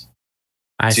case.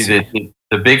 I see.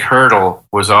 The big hurdle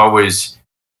was always,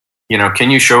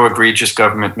 can you show egregious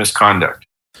government misconduct?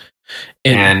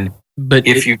 But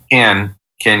if you can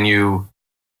you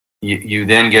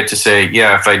then get to say,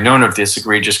 yeah, if I'd known of this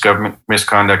egregious government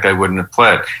misconduct, I wouldn't have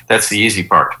pled. That's the easy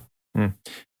part.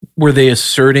 Were they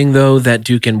asserting, though, that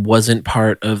Dukin wasn't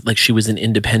part of, like, she was an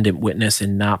independent witness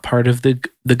and not part of the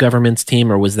government's team,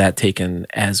 or was that taken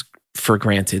as for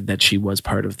granted that she was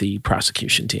part of the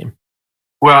prosecution team?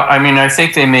 Well, I mean, I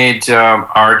think they made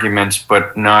arguments,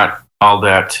 but not all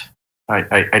that.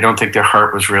 I don't think their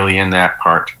heart was really in that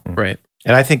part. Right.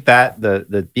 And I think that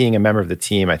the being a member of the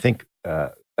team, I think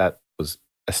that was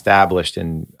established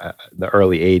in the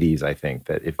early 80s, I think.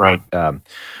 That if right.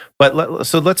 But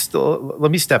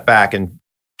let me step back and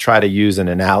try to use an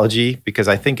analogy, because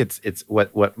I think it's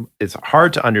what is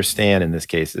hard to understand in this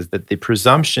case is that the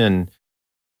presumption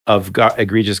of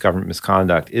egregious government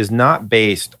misconduct is not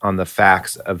based on the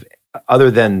facts of,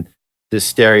 other than the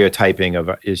stereotyping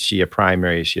of, is she a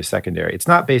primary, is she a secondary? It's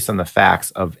not based on the facts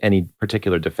of any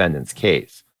particular defendant's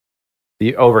case.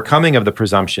 The overcoming of the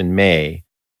presumption may,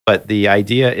 but the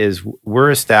idea is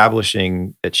we're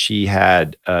establishing that she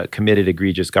had committed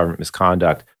egregious government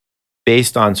misconduct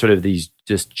based on sort of these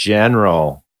just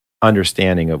general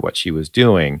understanding of what she was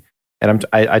doing. And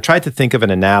I tried to think of an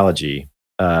analogy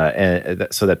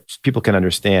so that people can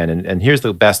understand. And here's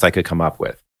the best I could come up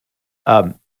with.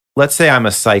 Let's say I'm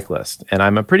a cyclist, and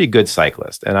I'm a pretty good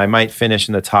cyclist, and I might finish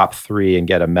in the top 3 and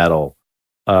get a medal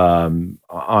on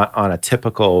a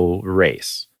typical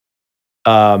race.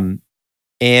 And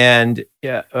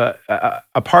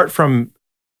apart from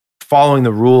following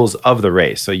the rules of the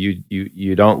race, so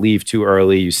you don't leave too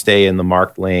early, you stay in the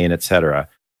marked lane, etc.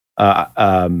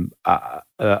 I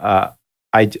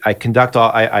conduct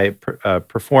I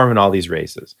perform in all these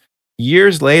races.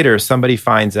 Years later, somebody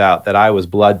finds out that I was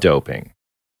blood doping,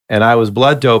 and I was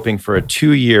blood doping for a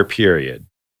 2-year period.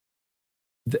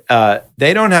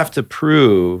 They don't have to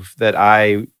prove that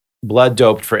I blood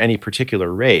doped for any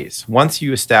particular race. Once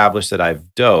you establish that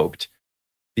I've doped,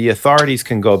 the authorities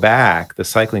can go back, the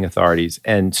cycling authorities,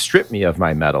 and strip me of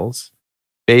my medals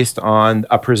based on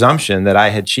a presumption that I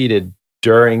had cheated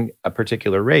during a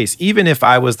particular race, even if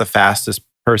I was the fastest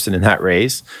person in that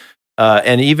race,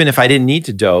 and even if I didn't need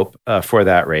to dope for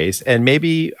that race, and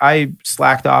maybe I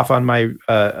slacked off on my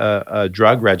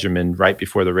drug regimen right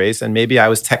before the race, and maybe I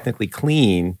was technically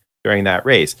clean during that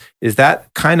race. Is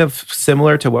that kind of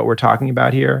similar to what we're talking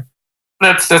about here?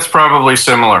 That's probably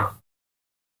similar.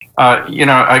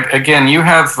 Again, you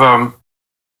have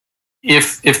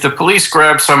if the police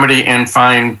grab somebody and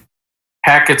find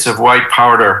packets of white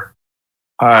powder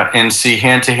and see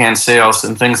hand-to-hand sales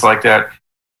and things like that,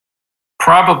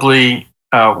 probably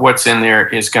what's in there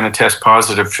is going to test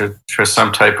positive for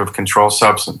some type of controlled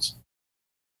substance.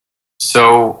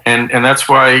 So, and that's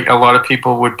why a lot of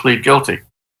people would plead guilty.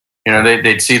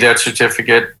 They'd see that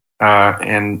certificate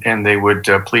and they would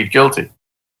plead guilty.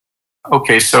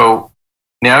 Okay, so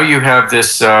now you have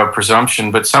this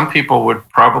presumption, but some people would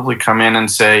probably come in and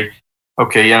say,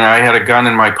 okay, I had a gun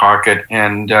in my pocket,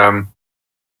 and the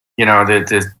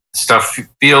stuff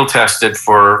field tested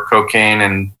for cocaine,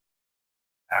 and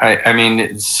I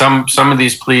mean, some of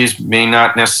these pleas may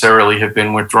not necessarily have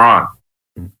been withdrawn,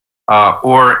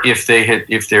 or if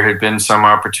there had been some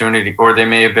opportunity, or they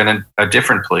may have been a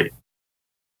different plea.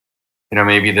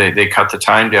 Maybe they cut the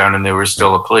time down and there was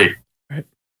still a plea. Right.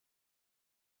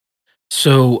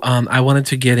 So I wanted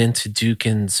to get into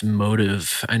Dukin's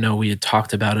motive. I know we had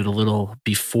talked about it a little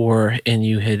before, and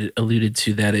you had alluded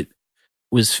to that it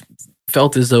was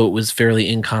felt as though it was fairly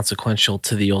inconsequential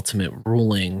to the ultimate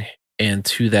ruling. And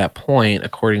to that point,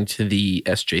 according to the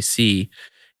SJC,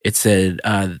 it said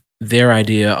their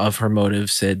idea of her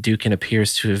motive said Dukin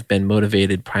appears to have been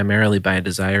motivated primarily by a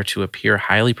desire to appear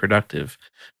highly productive,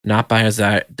 not by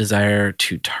a desire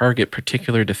to target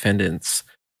particular defendants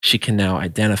she can now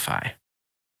identify.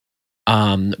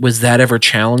 Was that ever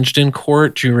challenged in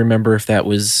court? Do you remember if that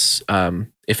was,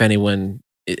 if anyone,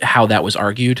 how that was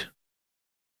argued?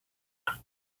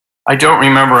 I don't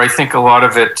remember. I think a lot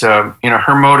of it,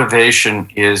 her motivation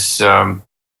is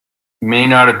may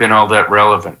not have been all that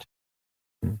relevant.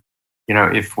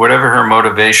 If whatever her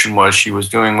motivation was, she was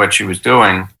doing what she was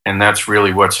doing, and that's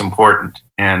really what's important.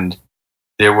 And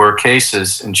there were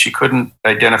cases, and she couldn't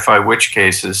identify which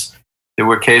cases. There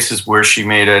were cases where she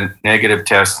made a negative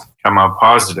test come out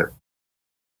positive.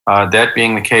 That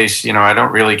being the case, I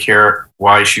don't really care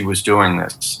why she was doing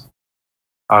this.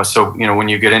 So, when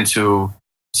you get into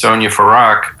Sonia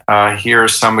Farak,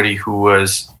 here's somebody who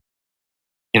was,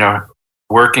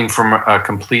 working from a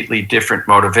completely different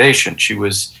motivation. She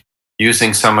was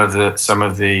using some of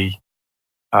the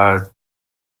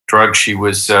drugs she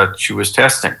was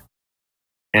testing,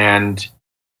 and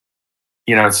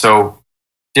so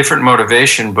different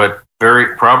motivation, but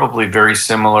probably very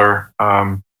similar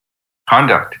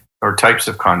conduct or types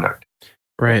of conduct.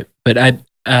 Right, but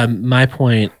my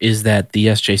point is that the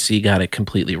SJC got it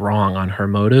completely wrong on her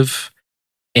motive,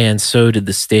 and so did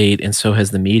the state, and so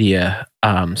has the media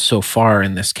so far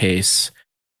in this case.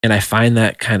 And I find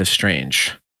that kind of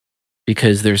strange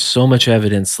because there's so much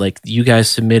evidence. Like you guys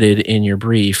submitted in your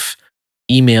brief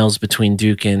emails between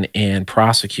Dukin and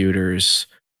prosecutors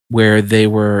where they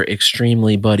were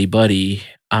extremely buddy-buddy.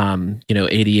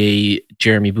 ADA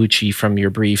Jeremy Bucci from your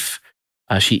brief,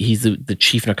 he's the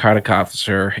chief narcotic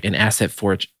officer and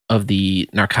of the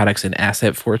Narcotics and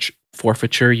Asset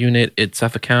Forfeiture Unit at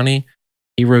Suffolk County.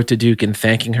 He wrote to Dukin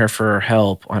thanking her for her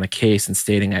help on a case and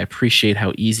stating, "I appreciate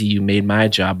how easy you made my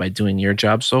job by doing your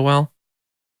job so well."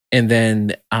 And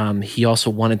then he also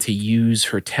wanted to use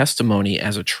her testimony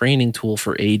as a training tool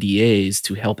for ADAs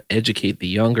to help educate the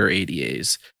younger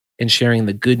ADAs and sharing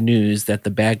the good news that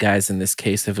the bad guys in this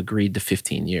case have agreed to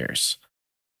 15 years.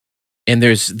 And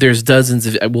there's dozens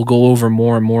of, we'll go over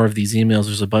more and more of these emails.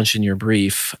 There's a bunch in your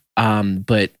brief.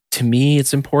 But to me,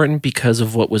 it's important because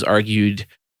of what was argued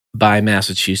by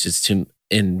Massachusetts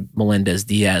in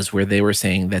Melendez-Diaz, where they were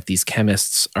saying that these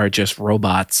chemists are just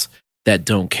robots that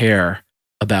don't care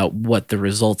about what the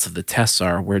results of the tests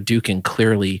are, where Dukin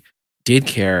clearly did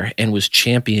care and was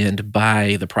championed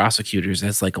by the prosecutors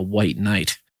as like a white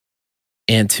knight.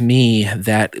 And to me,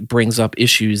 that brings up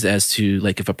issues as to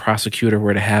like if a prosecutor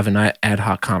were to have an ad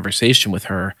hoc conversation with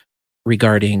her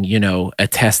regarding, a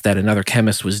test that another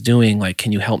chemist was doing, like,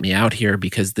 can you help me out here?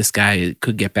 Because this guy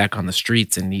could get back on the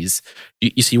streets and you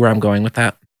see where I'm going with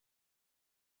that?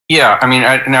 Yeah, I mean,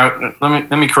 now let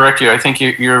me correct you. I think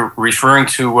you're referring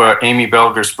to Amy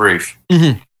Belger's brief.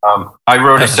 Mm-hmm. I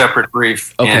wrote a separate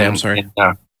brief. Okay, I'm sorry.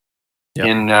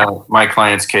 In my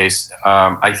client's case,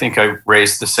 I think I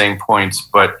raised the same points,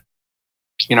 but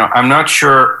I'm not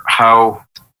sure how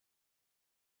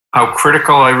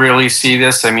critical I really see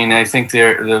this. I mean, I think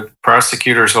the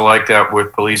prosecutors are like that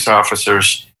with police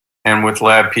officers and with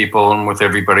lab people and with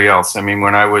everybody else. I mean,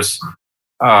 when I was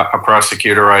a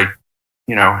prosecutor,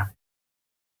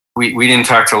 we didn't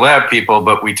talk to lab people,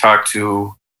 but we talked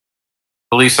to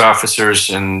police officers,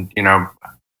 and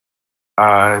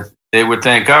they would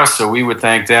thank us, so we would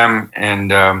thank them,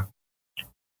 and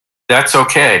that's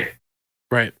okay.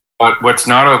 Right. But what's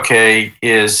not okay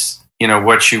is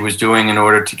what she was doing in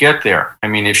order to get there. I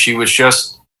mean, if she was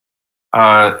just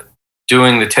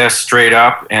doing the test straight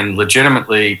up and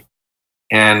legitimately,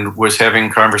 and was having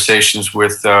conversations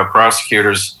with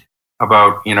prosecutors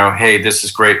about, hey, this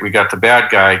is great, we got the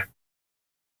bad guy,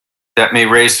 that may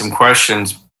raise some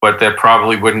questions, but that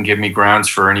probably wouldn't give me grounds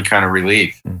for any kind of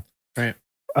relief. Right.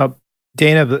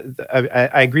 Dana,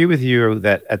 I agree with you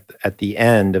that at the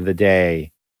end of the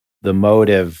day, the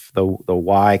motive, the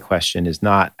why question is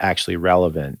not actually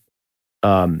relevant.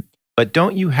 But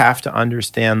don't you have to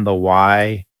understand the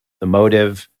why, the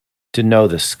motive, to know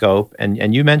the scope?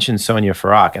 And you mentioned Sonia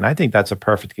Farak, and I think that's a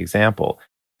perfect example.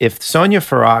 If Sonia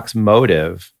Farak's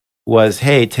motive was,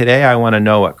 hey, today I want to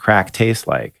know what crack tastes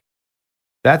like,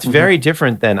 that's very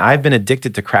different than I've been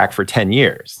addicted to crack for 10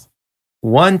 years.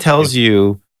 One tells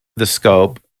you the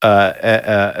scope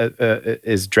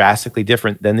is drastically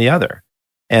different than the other.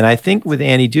 And I think with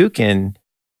Annie Dukin,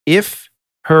 if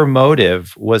her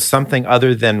motive was something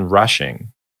other than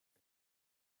rushing,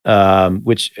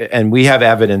 and we have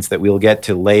evidence that we'll get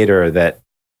to later that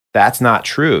that's not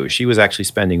true. She was actually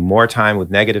spending more time with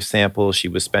negative samples. She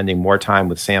was spending more time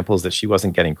with samples that she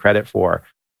wasn't getting credit for.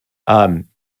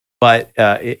 But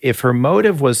if her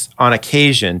motive was on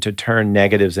occasion to turn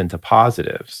negatives into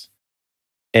positives,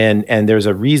 and there's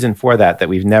a reason for that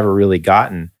we've never really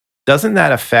gotten, doesn't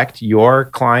that affect your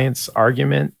client's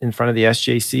argument in front of the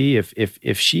SJC?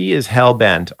 If she is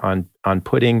hell-bent on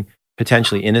putting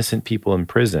potentially innocent people in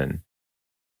prison,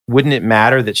 wouldn't it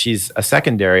matter that she's a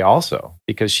secondary also?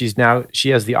 Because she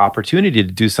has the opportunity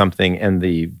to do something and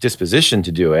the disposition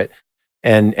to do it.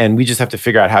 And we just have to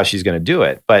figure out how she's going to do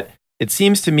it. But it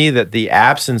seems to me that the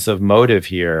absence of motive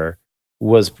here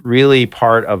was really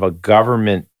part of a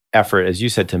government effort, as you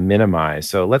said, to minimize.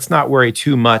 So let's not worry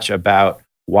too much about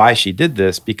why she did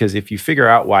this, because if you figure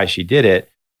out why she did it,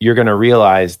 you're going to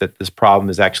realize that this problem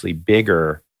is actually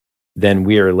bigger than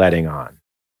we are letting on.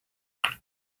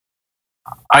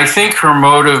 I think her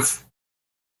motive,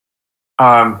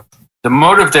 the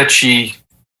motive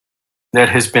that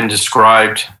has been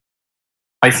described,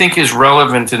 I think is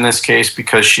relevant in this case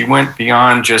because she went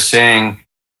beyond just saying,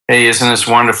 hey, isn't this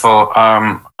wonderful?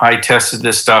 I tested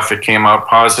this stuff, it came out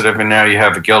positive, and now you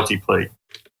have a guilty plea.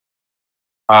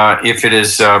 If it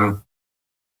is,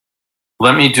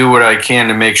 let me do what I can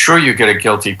to make sure you get a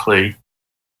guilty plea.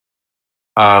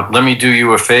 Let me do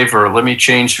you a favor. Let me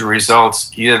change the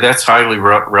results. Yeah, that's highly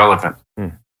relevant.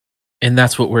 And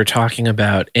that's what we're talking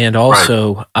about. And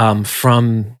also,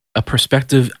 from a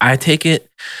perspective, I take it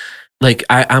like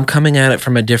I'm coming at it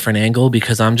from a different angle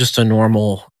because I'm just a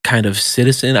normal kind of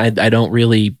citizen. I don't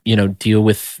really, deal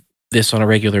with this on a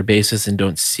regular basis and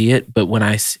don't see it. But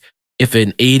if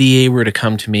an ADA were to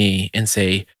come to me and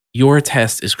say, your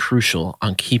test is crucial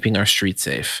on keeping our streets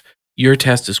safe. Your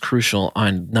test is crucial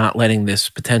on not letting this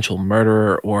potential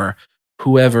murderer or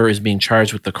whoever is being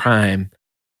charged with the crime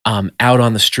out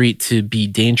on the street to be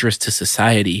dangerous to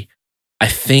society. I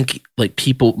think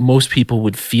most people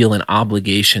would feel an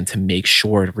obligation to make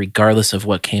sure, regardless of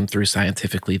what came through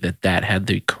scientifically, that had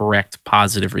the correct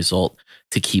positive result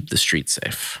to keep the street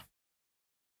safe.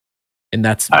 And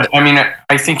that's.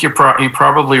 I think you're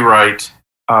probably right.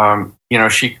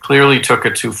 She clearly took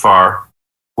it too far.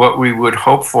 What we would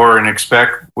hope for and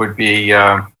expect would be,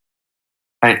 and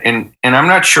I'm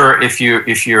not sure if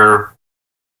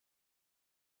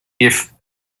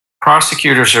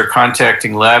prosecutors are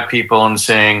contacting lab people and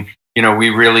saying, we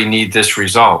really need this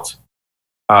result.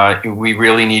 We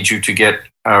really need you to get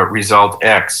result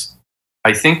X.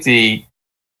 I think the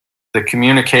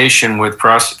communication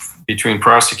between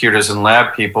prosecutors and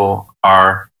lab people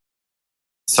are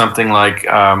something like,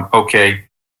 okay,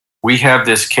 we have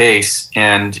this case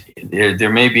and there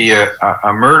may be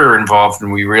a murder involved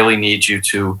and we really need you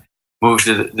to move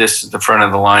to the front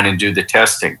of the line and do the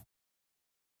testing.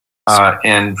 If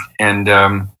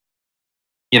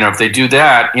they do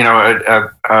that,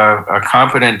 a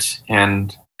competent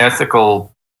and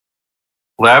ethical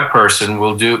lab person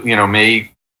will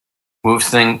may move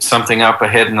something up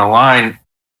ahead in the line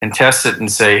and test it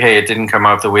and say, hey, it didn't come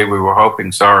out the way we were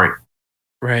hoping. Sorry.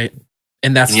 Right.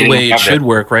 And that's the way it should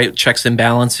work, right? Checks and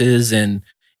balances, and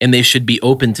they should be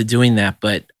open to doing that.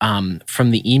 But from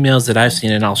the emails that I've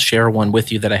seen, and I'll share one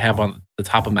with you that I have on the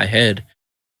top of my head,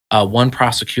 one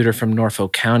prosecutor from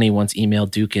Norfolk County once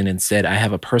emailed Dukin and said, I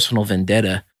have a personal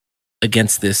vendetta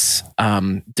against this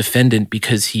defendant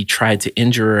because he tried to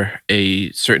injure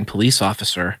a certain police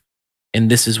officer, and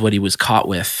this is what he was caught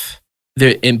with.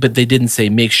 But they didn't say,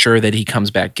 make sure that he comes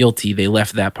back guilty. They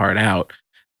left that part out.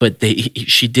 But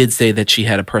she did say that she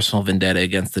had a personal vendetta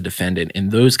against the defendant, and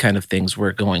those kind of things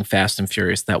were going fast and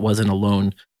furious. That wasn't a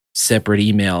lone, separate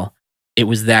email. It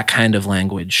was that kind of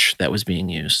language that was being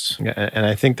used. Yeah, and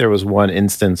I think there was one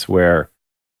instance where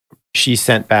she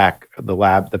sent back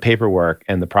the paperwork,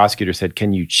 and the prosecutor said,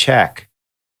 "Can you check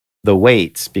the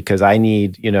weights because I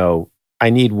need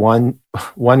 1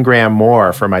 gram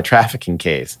more for my trafficking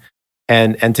case."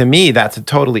 And to me, that's a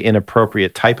totally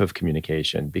inappropriate type of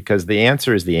communication because the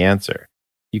answer is the answer.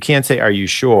 You can't say, "Are you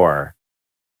sure?"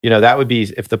 That would be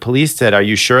if the police said, "Are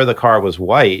you sure the car was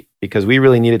white? Because we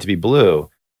really need it to be blue."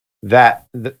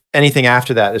 Anything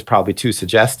after that is probably too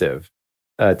suggestive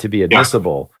to be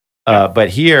admissible. Yeah.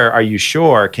 But here, "Are you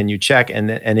sure? Can you check?"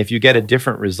 And if you get a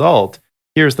different result,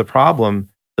 here's the problem: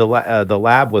 the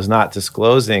lab was not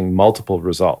disclosing multiple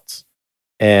results,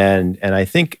 and I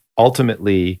think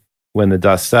ultimately, when the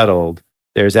dust settled,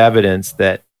 there's evidence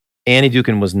that Annie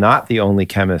Dookhan was not the only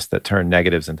chemist that turned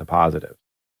negatives into positive.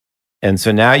 And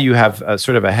so now you have a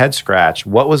sort of a head scratch.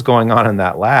 What was going on in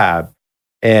that lab?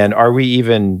 And are we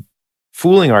even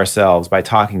fooling ourselves by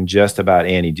talking just about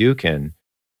Annie Dookhan?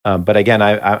 But again,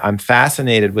 I'm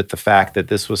fascinated with the fact that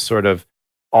this was sort of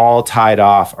all tied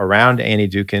off around Annie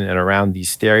Dookhan and around these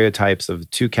stereotypes of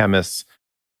two chemists,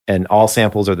 and all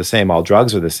samples are the same, all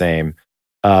drugs are the same,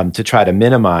 to try to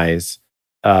minimize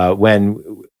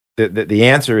when the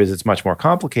answer is it's much more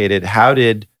complicated. How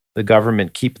did the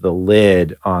government keep the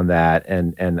lid on that?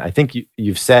 And I think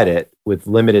you've said it with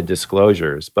limited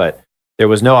disclosures, but there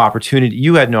was no opportunity.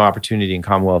 You had no opportunity in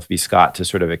Commonwealth v. Scott to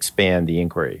sort of expand the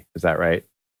inquiry. Is that right?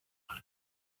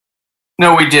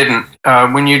 No, we didn't.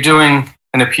 When you're doing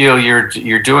an appeal,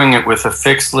 you're doing it with a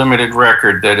fixed, limited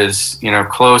record that is,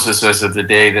 closes as of the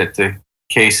day that the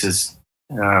case is,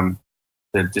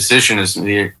 the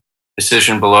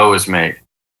decision below is made.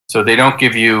 So they don't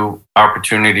give you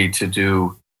opportunity to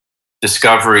do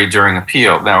discovery during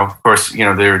appeal. Now, of course,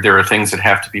 there are things that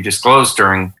have to be disclosed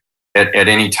at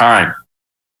any time,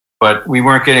 but we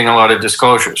weren't getting a lot of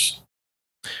disclosures.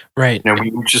 Right.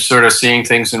 We were just sort of seeing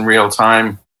things in real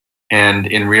time, and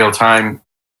in real time,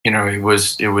 it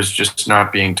was just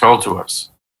not being told to us.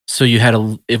 So you had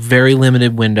a very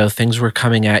limited window. Things were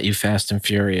coming at you fast and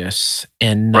furious,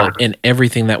 and and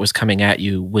everything that was coming at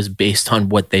you was based on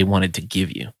what they wanted to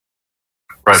give you.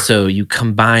 Right. So you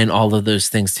combine all of those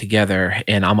things together,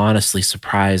 and I'm honestly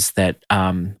surprised that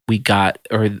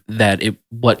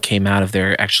what came out of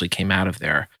there actually came out of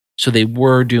there. So they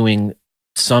were doing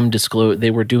some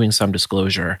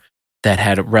disclosure that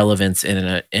had relevance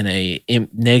in a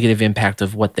negative impact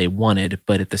of what they wanted,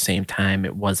 but at the same time,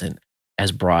 it wasn't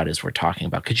as broad as we're talking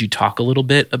about. Could you talk a little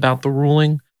bit about the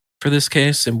ruling for this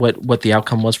case and what the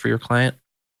outcome was for your client?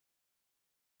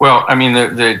 Well, I mean,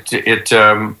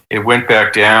 it went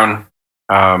back down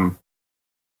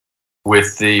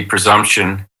with the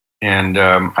presumption, and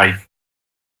I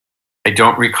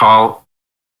don't recall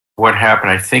what happened.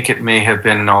 I think it may have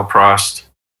been null prost.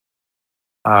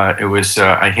 It was.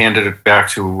 I handed it back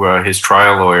to his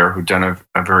trial lawyer, who'd done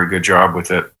a very good job with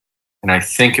it, and I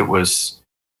think it was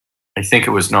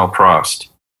null prost.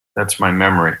 That's my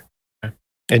memory.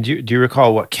 And do you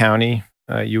recall what county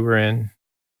you were in?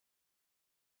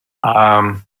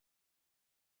 Don't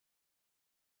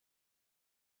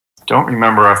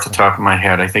remember off the top of my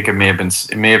head. I think it may have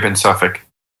been Suffolk.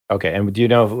 Okay, and do you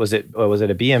know was it a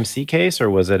BMC case, or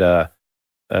was it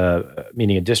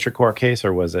meaning a district court case,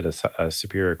 or was it a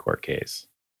superior court case?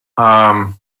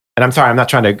 And I'm sorry, I'm not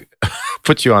trying to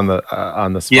put you on the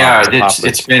spot. Yeah,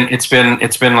 it's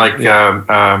been like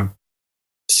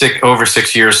over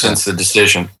 6 years since the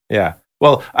decision. Yeah.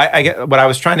 Well, I get what I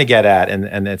was trying to get at,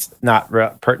 and it's not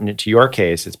pertinent to your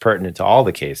case. It's pertinent to all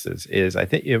the cases. Is I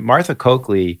think Martha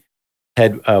Coakley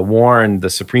had warned the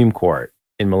Supreme Court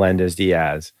in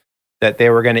Melendez-Diaz that they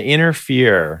were going to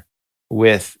interfere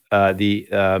with the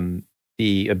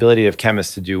ability of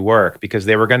chemists to do work because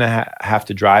they were going to have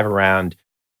to drive around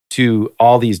to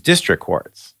all these district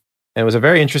courts. And it was a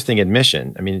very interesting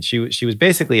admission. I mean, she was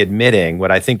basically admitting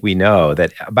what I think we know,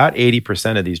 that about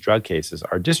 80% of these drug cases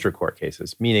are district court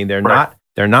cases, meaning they're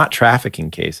not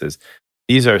trafficking cases.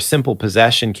 These are simple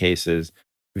possession cases.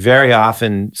 Very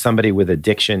often, somebody with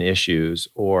addiction issues,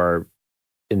 or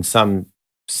in some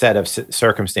set of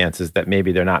circumstances that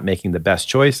maybe they're not making the best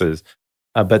choices.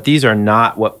 But these are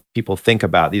not what people think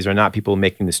about. These are not people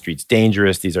making the streets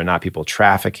dangerous. These are not people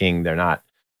trafficking. They're not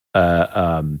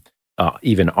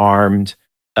even armed.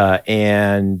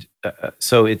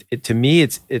 So to me,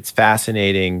 it's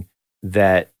fascinating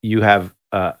that you have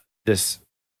this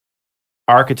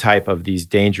archetype of these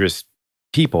dangerous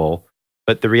people,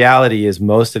 but the reality is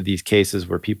most of these cases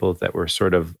were people that were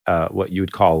sort of what you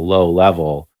would call low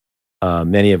level,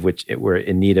 many of which were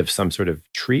in need of some sort of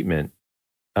treatment.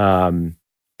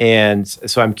 And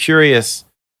so I'm curious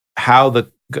how the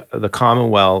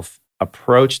Commonwealth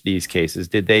approached these cases.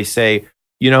 Did they say,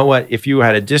 you know what, if you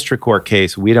had a district court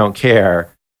case, we don't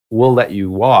care, we'll let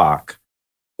you walk?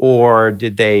 Or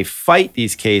did they fight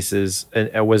these cases?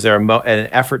 And was there an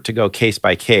effort to go case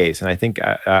by case? And I think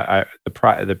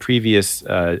the previous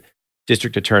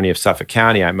district attorney of Suffolk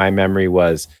County, my memory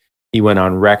was he went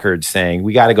on record saying,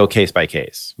 we got to go case by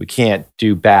case. We can't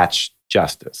do batch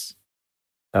justice.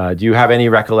 Do you have any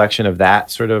recollection of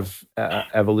that sort of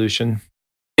evolution?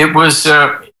 It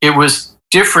was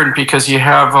different because you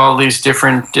have all these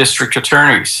different district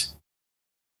attorneys.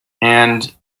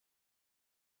 And,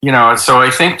 so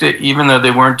I think that even though they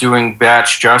weren't doing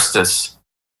batch justice,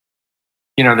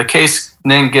 the case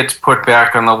then gets put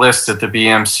back on the list at the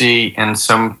BMC, and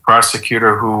some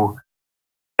prosecutor who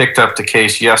picked up the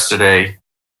case yesterday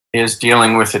is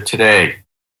dealing with it today.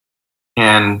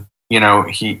 And,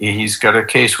 he's got a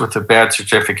case with a bad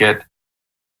certificate,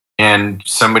 and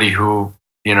somebody who,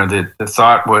 the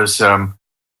thought was,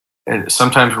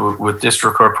 sometimes with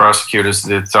district court prosecutors,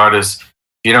 the thought is, if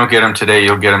you don't get them today,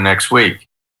 you'll get them next week.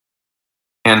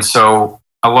 And so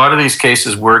a lot of these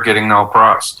cases were getting null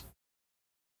prost.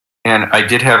 And I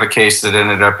did have a case that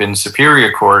ended up in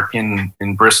Superior Court in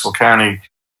Bristol County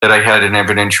that I had an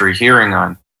evidentiary hearing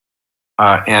on.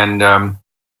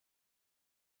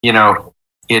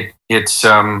 It's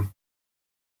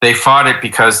they fought it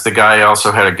because the guy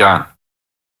also had a gun.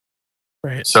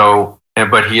 Right. So,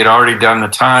 but he had already done the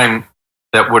time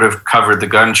that would have covered the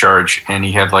gun charge, and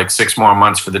he had like 6 more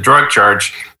months for the drug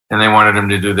charge, and they wanted him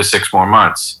to do the 6 more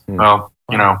months. Well,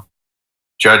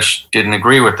 judge didn't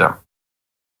agree with them.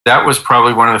 That was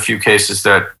probably one of the few cases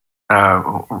that,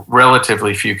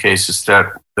 relatively few cases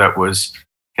that was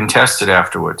contested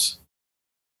afterwards.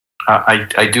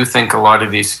 I do think a lot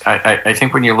of these, I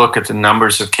think when you look at the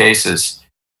numbers of cases,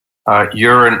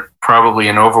 you're probably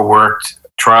an overworked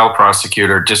trial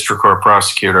prosecutor, district court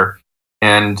prosecutor,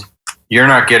 and you're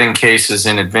not getting cases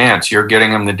in advance. You're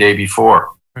getting them the day before.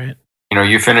 Right.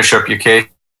 You finish up your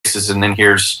cases, and then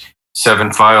here's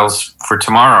 7 files for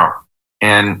tomorrow.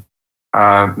 And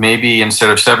maybe instead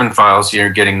of 7 files, you're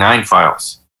getting 9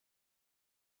 files.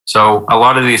 So a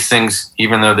lot of these things,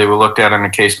 even though they were looked at on a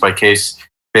case-by-case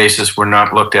basis, were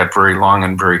not looked at very long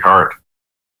and very hard.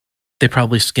 They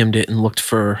probably skimmed it and looked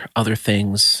for other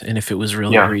things, and if it was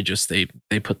really egregious, they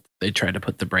tried to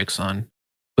put the brakes on.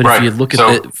 But if you look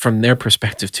at it from their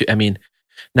perspective too, I mean,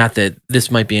 not that this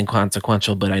might be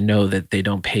inconsequential, but I know that they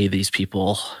don't pay these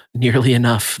people nearly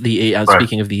enough.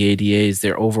 Speaking of the ADAs,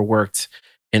 they're overworked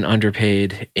and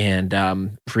underpaid,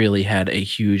 and really had a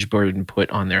huge burden put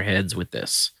on their heads with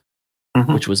this,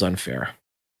 which was unfair.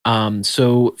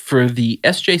 So for the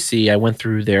SJC, I went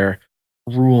through their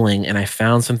ruling, and I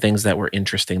found some things that were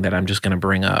interesting that I'm just going to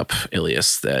bring up,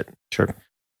 Ilias, that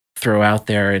throw out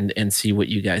there and see what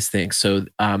you guys think. So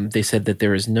they said that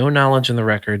there is no knowledge in the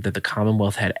record that the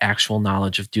Commonwealth had actual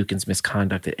knowledge of Dukin's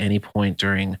misconduct at any point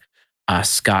during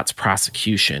Scott's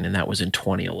prosecution, and that was in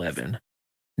 2011.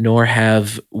 Nor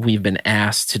have we been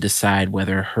asked to decide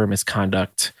whether her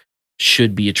misconduct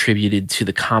should be attributed to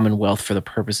the Commonwealth for the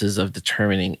purposes of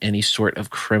determining any sort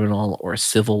of criminal or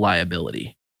civil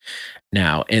liability.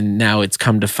 Now it's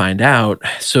come to find out.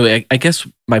 So I guess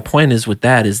my point is with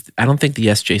that is I don't think the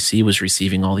SJC was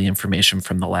receiving all the information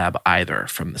from the lab either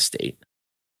from the state,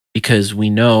 because we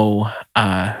know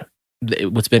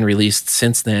what's been released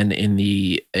since then in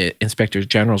the Inspector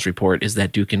General's report is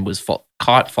that Dukin was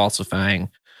caught falsifying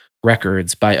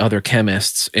records by other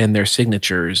chemists and their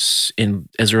signatures in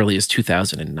as early as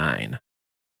 2009.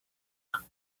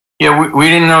 Yeah, we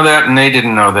didn't know that, and they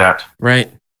didn't know that.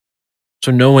 Right. So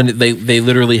no one, they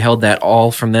literally held that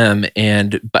all from them,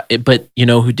 but you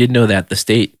know who did know that? The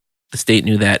state. The state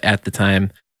knew that at the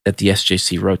time that the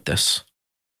SJC wrote this,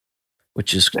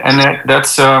 which is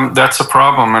that's a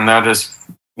problem, and that is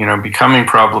becoming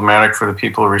problematic for the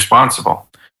people responsible.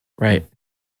 Right.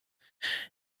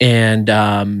 And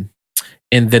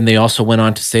then they also went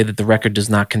on to say that the record does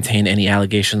not contain any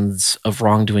allegations of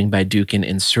wrongdoing by Dukin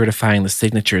in certifying the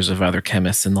signatures of other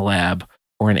chemists in the lab,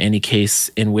 or in any case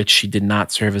in which she did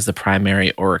not serve as the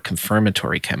primary or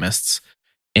confirmatory chemists.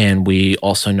 And we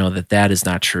also know that that is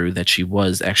not true, that she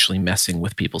was actually messing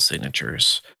with people's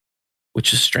signatures,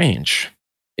 which is strange.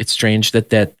 It's strange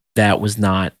that was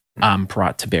not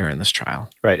brought to bear in this trial.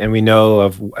 Right. And we know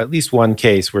of at least one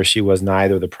case where she was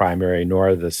neither the primary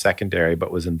nor the secondary, but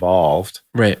was involved.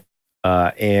 Right.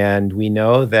 And we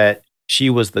know that she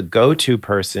was the go-to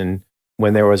person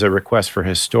when there was a request for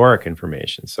historic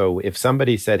information. So if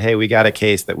somebody said, hey, we got a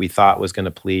case that we thought was going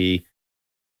to plea,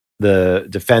 the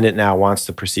defendant now wants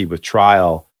to proceed with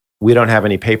trial, we don't have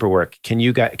any paperwork. Can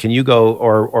you go,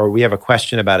 or we have a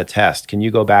question about a test, can you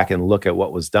go back and look at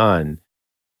what was done?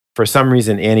 For some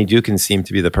reason, Annie Dukin seemed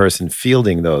to be the person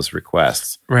fielding those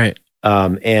requests. Right.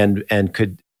 And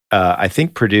could, I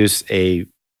think, produce a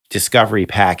discovery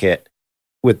packet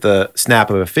with the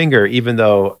snap of a finger, even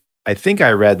though I think I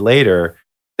read later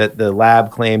that the lab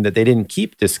claimed that they didn't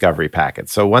keep discovery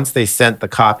packets. So once they sent the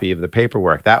copy of the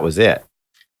paperwork, that was it.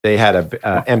 They had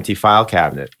a empty file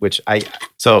cabinet,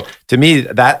 so to me,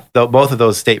 both of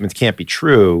those statements can't be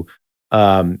true.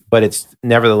 But it's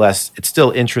nevertheless, it's still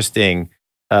interesting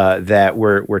that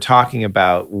we're talking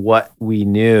about what we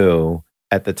knew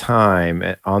at the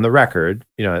time on the record,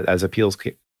 as appeals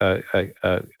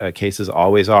cases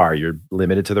always are. You're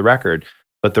limited to the record.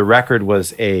 But the record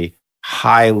was a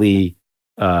highly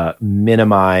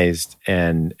minimized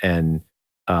and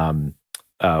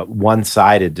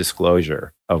one-sided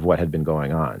disclosure of what had been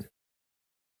going on.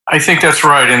 I think that's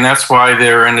right, and that's why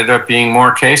there ended up being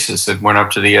more cases that went up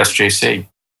to the SJC.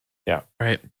 Yeah,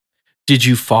 right. Did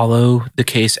you follow the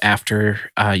case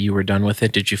after you were done with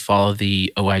it? Did you follow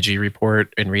the OIG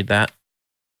report and read that?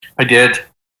 I did.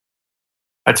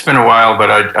 It's been a while, but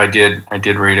I did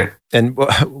read it. And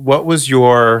what was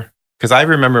your? Because I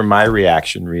remember my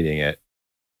reaction reading it.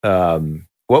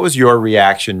 What was your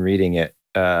reaction reading it,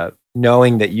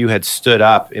 knowing that you had stood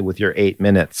up with your 8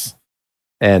 minutes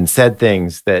and said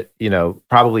things that,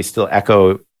 probably still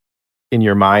echo in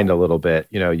your mind a little bit.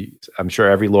 I'm sure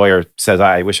every lawyer says,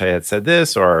 I wish I had said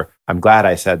this, or I'm glad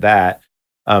I said that.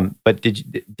 But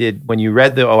when you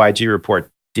read the OIG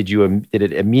report, did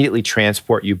it immediately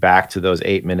transport you back to those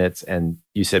 8 minutes and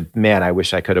you said, man, I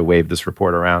wish I could have waved this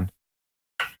report around?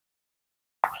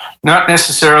 Not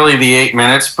necessarily the 8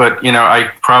 minutes, but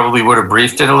I probably would have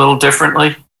briefed it a little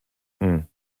differently.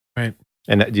 Right.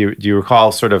 And do you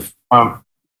recall sort of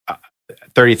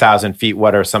 30,000 feet?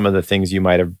 What are some of the things you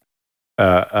might have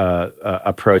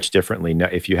approached differently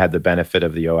if you had the benefit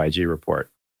of the OIG report?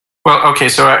 Well, okay,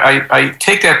 so I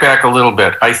take that back a little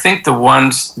bit. I think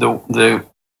the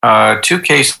two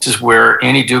cases where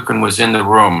Annie Dookhan was in the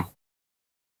room,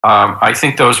 I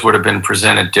think those would have been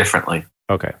presented differently.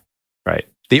 Okay, right.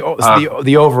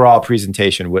 The overall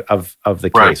presentation of the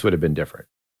case would have been different.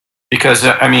 Because,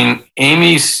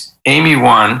 Amy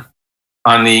won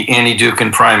on the Annie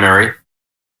Dookhan primary,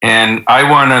 and I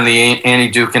won on the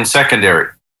Annie Dookhan secondary.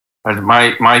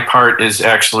 My part is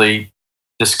actually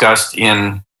discussed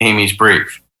in Amy's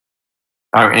brief,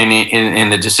 in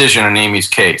the decision on Amy's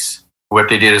case. What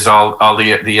they did is all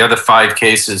the other 5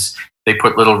 cases, they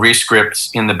put little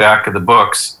rescripts in the back of the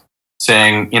books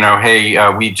saying,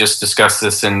 hey, we just discussed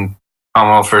this in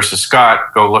Commonwealth versus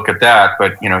Scott. Go look at that.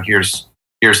 But here's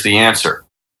the answer.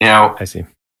 I see.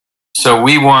 So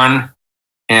we won,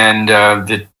 and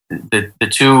the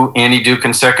 2 Annie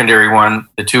Dookhan secondary won,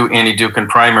 the 2 Annie Dookhan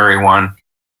primary won.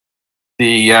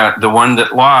 The one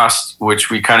that lost, which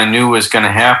we kind of knew was going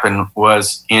to happen,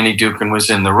 was Annie Dookhan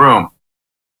was in the room,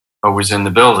 or was in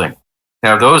the building.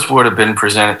 Now, those would have been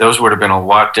presented. Those would have been a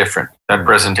lot different. That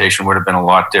presentation would have been a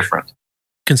lot different,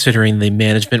 considering the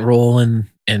management role and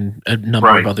a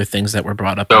number of other things that were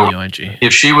brought up in the OIG.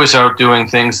 If she was out doing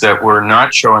things that were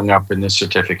not showing up in the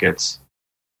certificates,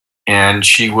 and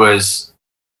she was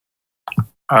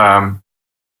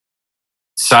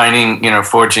signing,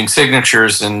 forging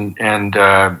signatures and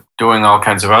doing all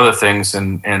kinds of other things,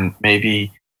 and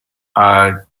maybe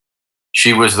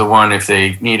she was the one, if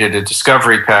they needed a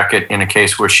discovery packet in a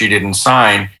case where she didn't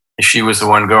sign, if she was the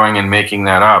one going and making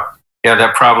that up,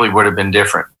 that probably would have been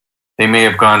different. They may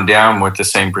have gone down with the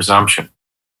same presumption.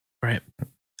 Right.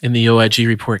 And the OIG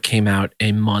report came out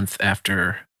a month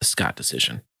after the Scott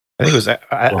decision. I think it was.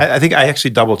 I think I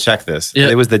actually double checked this. Yeah.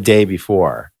 It was the day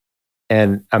before,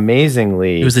 and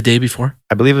amazingly, it was the day before.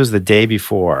 I believe it was the day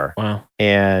before. Wow.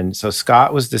 And so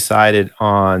Scott was decided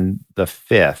on the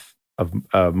 5th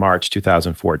of March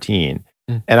 2014,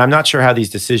 and I'm not sure how these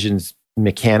decisions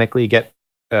mechanically get.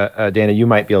 Dana, you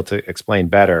might be able to explain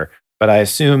better, but I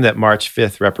assume that March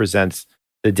 5th represents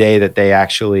the day that they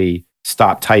actually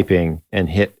stopped typing and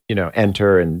hit,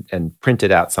 enter and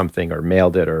printed out something or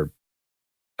mailed it or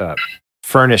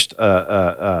furnished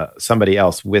somebody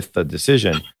else with the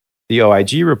decision. The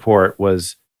OIG report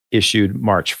was issued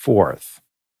March 4th.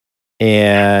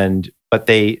 But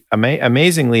they,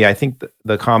 amazingly, I think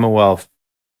the Commonwealth,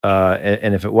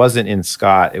 and if it wasn't in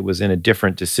Scott, it was in a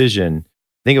different decision.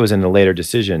 I think it was in a later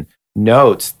decision,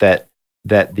 notes that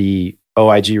the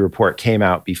OIG report came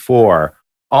out before,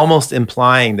 almost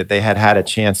implying that they had a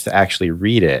chance to actually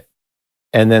read it,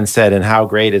 and then said, and how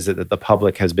great is it that the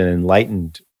public has been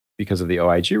enlightened because of the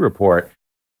OIG report?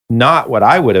 Not what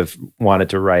I would have wanted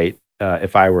to write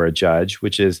if I were a judge,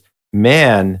 which is,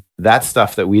 man, that's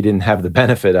stuff that we didn't have the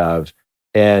benefit of.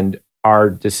 And our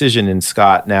decision in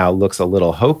Scott now looks a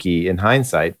little hokey in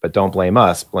hindsight, but don't blame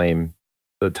us, blame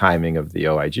the timing of the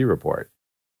OIG report.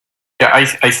 Yeah,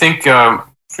 I think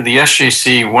for the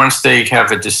SJC, once they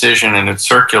have a decision and it's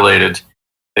circulated,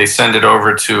 they send it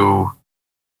over to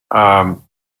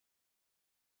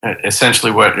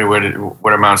essentially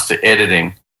what amounts to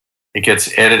editing. It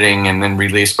gets editing and then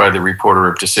released by the reporter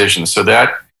of decision. So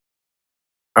that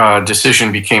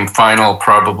decision became final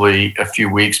probably a few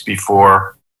weeks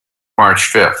before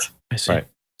March 5th. I see. Right.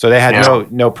 So they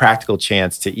had no practical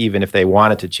chance to, even if they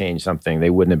wanted to change something, they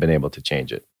wouldn't have been able to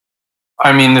change it.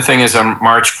 I mean, the thing is, on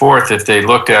March 4th, if they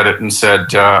looked at it and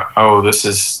said,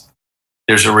 there's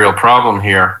a real problem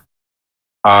here,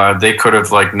 they could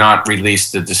have not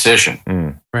released the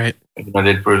decision. Right. But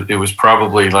it was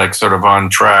probably sort of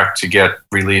on track to get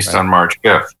released on March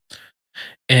 5th.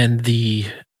 And the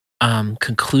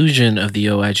conclusion of the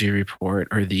OIG report,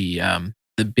 or the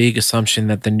big assumption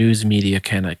that the news media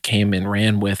kind of came and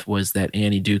ran with, was that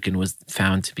Annie Dookhan was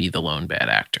found to be the lone bad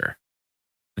actor.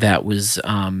 That was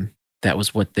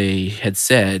what they had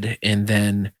said. And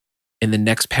then in the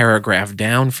next paragraph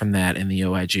down from that in the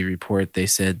OIG report, they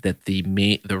said that the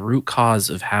root cause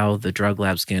of how the drug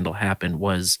lab scandal happened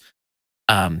was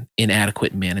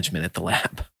inadequate management at the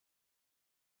lab.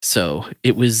 So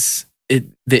it was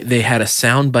they had a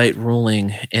soundbite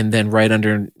ruling, and then right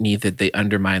underneath it, they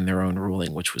undermined their own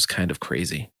ruling, which was kind of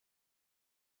crazy.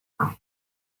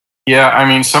 Yeah, I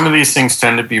mean, some of these things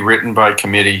tend to be written by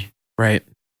committee, right?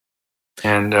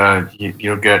 And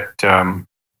you'll get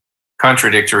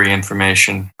contradictory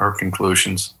information or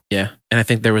conclusions. Yeah, and I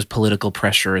think there was political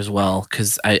pressure as well,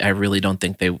 because I really don't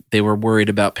think they were worried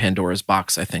about Pandora's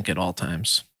box, I think, at all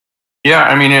times. Yeah,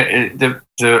 I mean,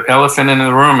 the elephant in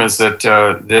the room is that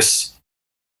this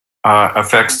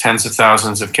affects tens of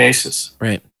thousands of cases.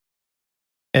 Right.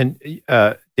 And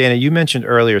Dana, you mentioned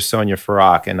earlier Sonia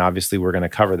Farag, and obviously we're going to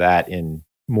cover that in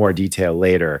more detail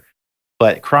later.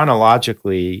 But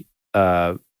chronologically,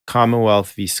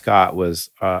 Commonwealth v. Scott was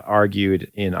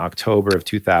argued in October of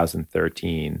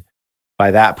 2013. By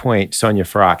that point, Sonia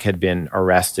Farag had been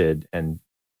arrested, and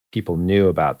people knew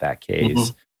about that case.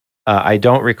 Mm-hmm. I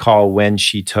don't recall when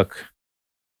she took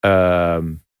a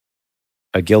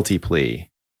guilty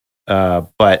plea,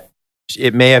 but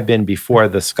it may have been before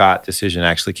the Scott decision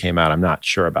actually came out. I'm not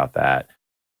sure about that.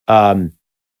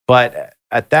 But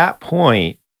at that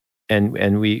point,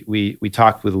 and we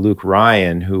talked with Luke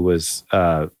Ryan, who was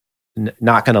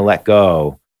not going to let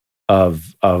go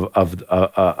of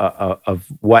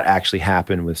what actually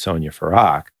happened with Sonia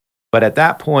Farag. But at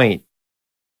that point,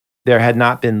 there had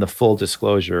not been the full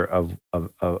disclosure of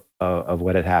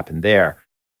what had happened there.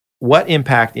 What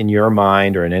impact in your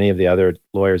mind, or in any of the other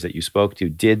lawyers that you spoke to,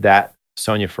 did that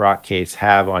Sonia Farag case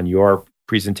have on your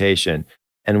presentation?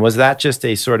 And was that just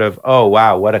a sort of, oh,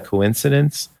 wow, what a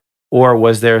coincidence? Or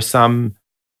was there some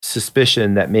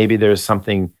suspicion that maybe there's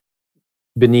something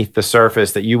beneath the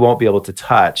surface that you won't be able to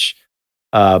touch,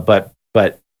 but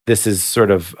this is sort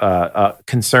of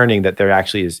concerning that there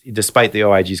actually is, despite the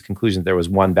OIG's conclusion that there was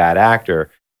one bad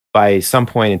actor, by some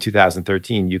point in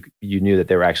 2013, you knew that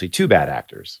there were actually two bad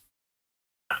actors.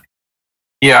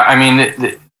 Yeah, I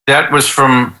mean, that was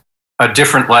from a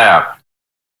different lab.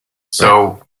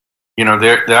 So,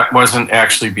 right. That wasn't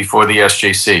actually before the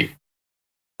SJC.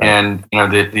 Right. And,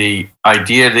 the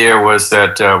idea there was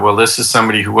that, this is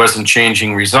somebody who wasn't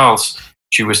changing results.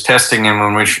 She was testing him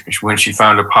when she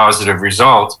found a positive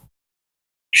result.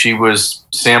 She was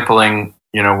sampling,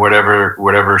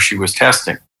 whatever she was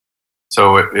testing.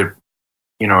 So it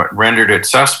rendered it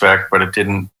suspect, but it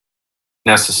didn't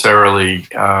necessarily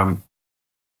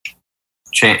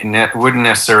wouldn't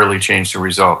necessarily change the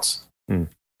results.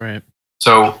 Right.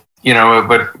 So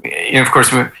but of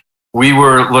course we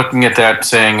were looking at that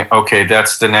saying, okay,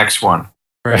 that's the next one.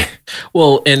 Right.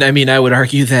 Well, and I mean, I would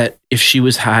argue that if she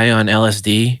was high on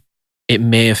LSD, it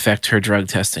may affect her drug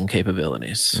testing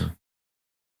capabilities.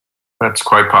 That's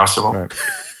quite possible. Right.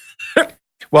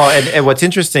 Well, and what's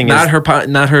interesting not is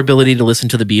not her ability to listen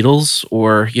to the Beatles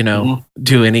or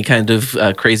do any kind of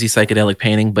crazy psychedelic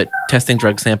painting, but testing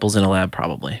drug samples in a lab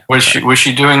probably. Was she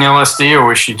doing LSD or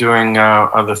was she doing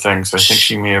other things? I think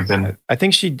she may have been. I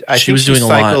think she was doing a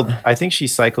lot. I think she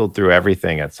cycled through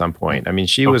everything at some point. I mean,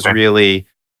 she was really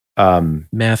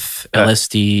meth,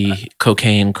 LSD,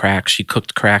 cocaine, crack. She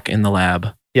cooked crack in the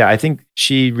lab. Yeah, I think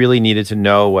she really needed to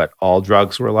know what all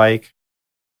drugs were like.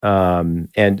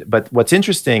 But what's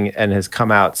interesting and has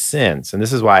come out since, and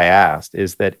this is why I asked,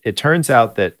 is that it turns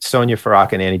out that Sonia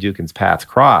Farag and Annie Dookhan's paths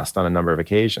crossed on a number of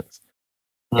occasions.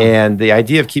 Mm-hmm. And the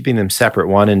idea of keeping them separate,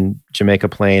 one in Jamaica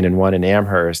Plain and one in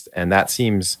Amherst, and that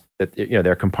seems that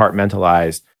they're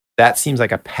compartmentalized. That seems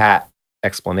like a pat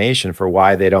explanation for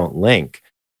why they don't link.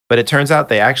 But it turns out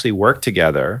they actually work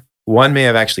together. One may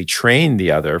have actually trained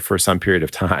the other for some period of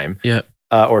time. Yeah.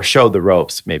 Or showed the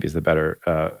ropes, maybe is the better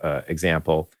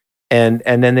example. And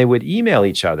then they would email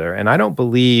each other. And I don't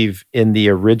believe in the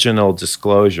original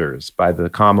disclosures by the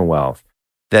Commonwealth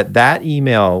that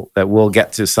email that we'll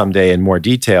get to someday in more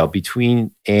detail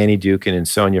between Annie Dookhan and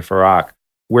Sonia Farag,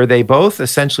 where they both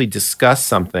essentially discuss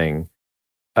something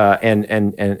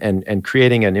and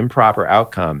creating an improper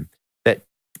outcome that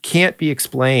can't be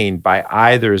explained by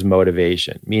either's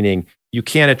motivation, meaning you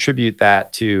can't attribute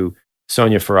that to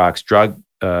Sonia Farag's drug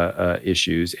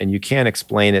issues, and you can't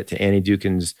explain it to Annie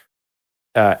Dookhan's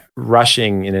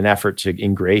rushing in an effort to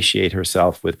ingratiate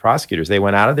herself with prosecutors. They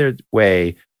went out of their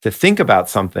way to think about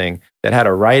something that had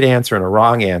a right answer and a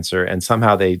wrong answer, and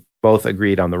somehow they both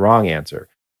agreed on the wrong answer.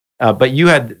 But you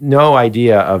had no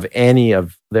idea of any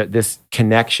of this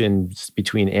connection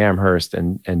between Amherst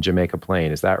and Jamaica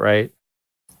Plain. Is that right?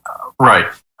 Right.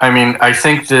 I mean, I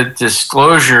think the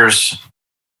disclosures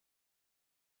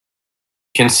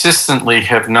consistently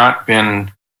have not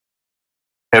been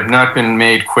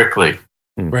made quickly.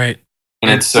 Right.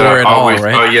 And it's always,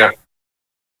 right? oh yeah.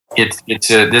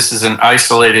 this is an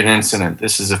isolated incident.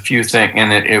 This is a few things,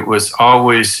 and it was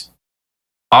always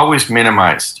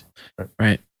minimized.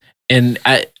 Right. And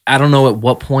I don't know at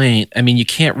what point. I mean, you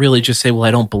can't really just say, "Well,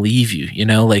 I don't believe you." You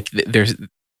know, like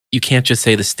you can't just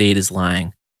say the state is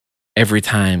lying every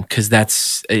time, because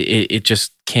it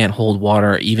just can't hold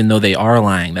water. Even though they are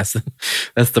lying, that's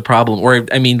the problem. Or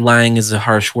I mean, lying is a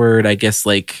harsh word, I guess,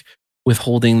 like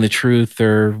withholding the truth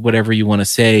or whatever you want to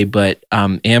say. But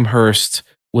Amherst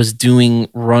was doing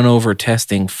run over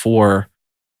testing for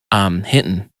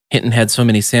Hinton. Hinton had so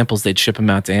many samples, they'd ship them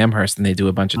out to Amherst and they do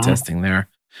a bunch of testing there.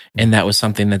 And that was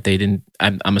something that they didn't,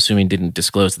 I'm assuming, didn't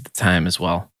disclose at the time as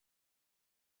well.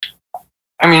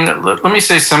 I mean, let me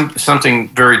say something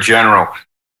very general.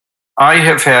 I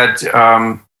have had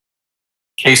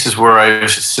cases where I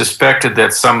suspected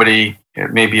that somebody,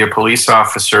 maybe a police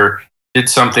officer, did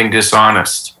something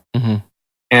dishonest. Mm-hmm.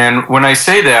 And when I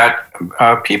say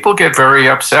that, people get very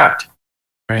upset.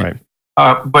 Right.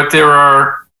 But there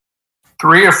are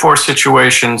 3 or 4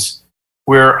 situations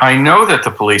where I know that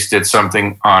the police did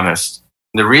something honest.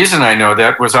 The reason I know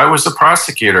that was I was the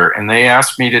prosecutor and they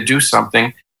asked me to do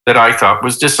something that I thought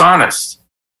was dishonest.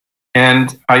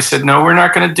 And I said, no, we're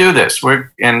not going to do this.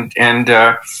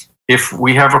 If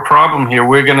we have a problem here,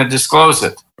 we're going to disclose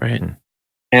it. Right.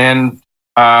 And,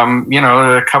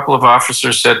 a couple of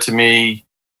officers said to me,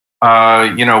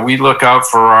 we look out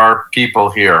for our people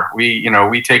here.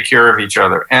 We take care of each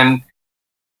other. And,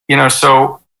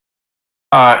 so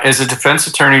as a defense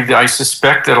attorney, I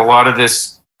suspect that a lot of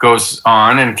this goes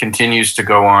on and continues to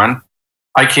go on.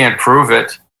 I can't prove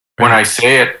it. Right. When I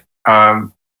say it,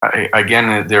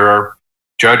 again, there are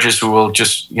judges who will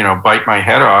just, bite my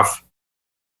head off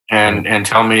and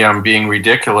tell me I'm being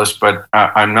ridiculous, but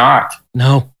I'm not.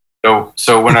 No.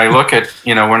 So when I look at,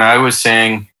 when I was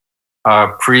saying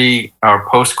pre or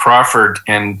post Crawford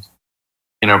and,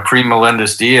 pre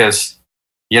Melendez-Diaz,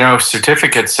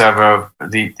 certificates have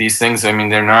these things. I mean,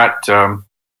 they're not,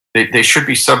 they should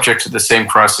be subject to the same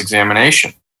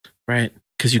cross-examination. Right.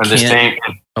 Because you can't.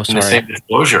 The same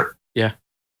disclosure. Yeah.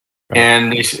 Right.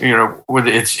 And,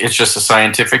 it's just a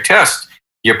scientific test.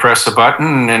 You press a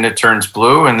button and it turns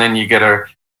blue, and then you get a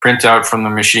printout from the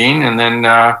machine, and then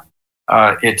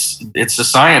it's a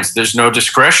science. There's no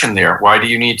discretion there. Why do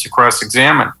you need to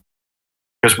cross-examine?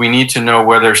 Because we need to know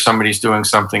whether somebody's doing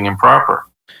something improper.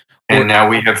 And now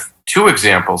we have 2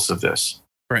 examples of this.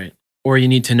 Right. Or you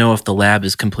need to know if the lab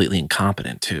is completely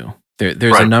incompetent too.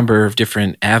 There's right. a number of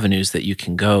different avenues that you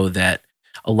can go that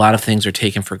a lot of things are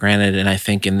taken for granted. And I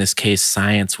think in this case,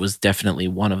 science was definitely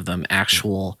one of them.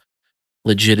 Actual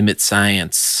legitimate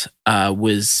science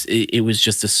was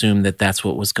just assumed that that's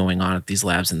what was going on at these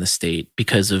labs in the state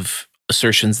because of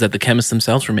assertions that the chemists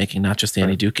themselves were making, not just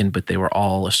Annie Dookhan, but they were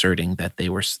all asserting that they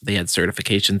had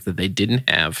certifications that they didn't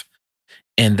have,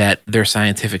 and that their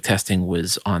scientific testing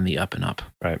was on the up and up.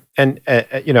 Right. And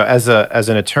as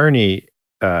an attorney,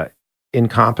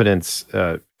 incompetence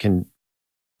can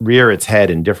rear its head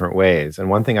in different ways. And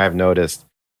one thing I've noticed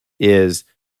is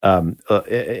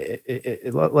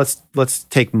let's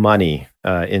take money.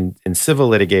 In civil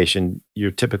litigation,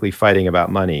 you're typically fighting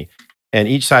about money, and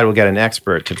each side will get an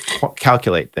expert to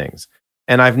calculate things.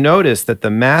 And I've noticed that the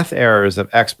math errors of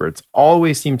experts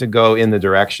always seem to go in the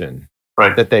direction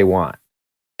that they want.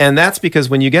 And that's because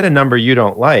when you get a number you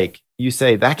don't like, you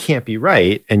say, that can't be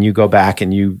right. And you go back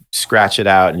and you scratch it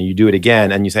out and you do it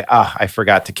again. And you say, I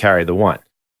forgot to carry the 1.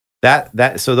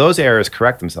 So those errors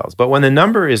correct themselves. But when the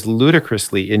number is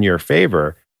ludicrously in your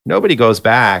favor, nobody goes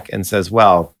back and says,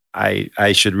 well,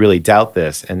 I should really doubt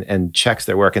this, and checks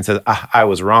their work and says, I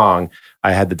was wrong.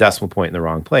 I had the decimal point in the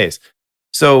wrong place.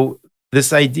 So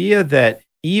this idea that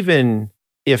even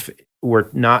if we're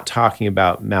not talking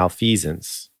about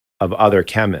malfeasance of other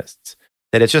chemists,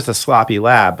 that it's just a sloppy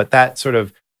lab, but that sort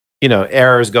of,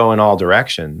 errors go in all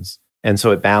directions. And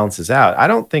so it balances out. I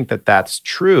don't think that that's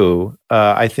true.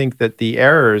 I think that the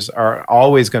errors are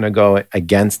always going to go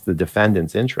against the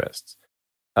defendant's interests.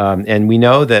 And we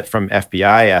know that from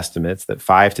FBI estimates that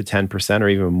 5 to 10% or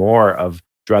even more of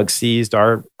drugs seized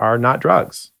are not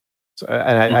drugs. So,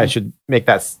 and I should make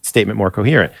that statement more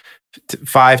coherent.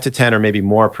 5 to 10 or maybe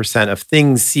more percent of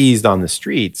things seized on the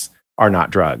streets are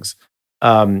not drugs.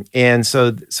 And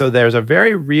so there's a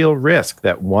very real risk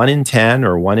that 1 in 10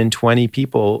 or 1 in 20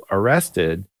 people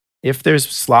arrested, if there's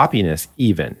sloppiness,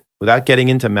 even without getting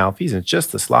into malfeasance,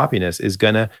 just the sloppiness is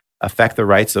going to affect the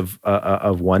rights of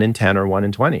 1 in 10 or 1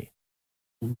 in 20.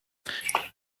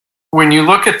 When you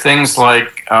look at things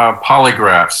like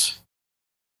polygraphs,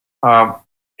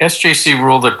 SJC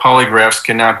ruled that polygraphs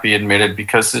cannot be admitted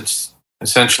because it's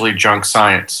essentially junk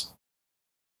science.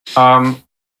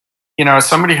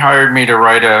 somebody hired me to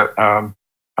write a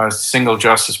single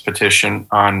justice petition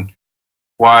on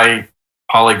why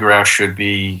polygraphs should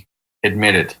be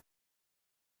admitted.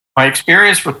 My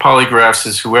experience with polygraphs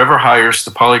is whoever hires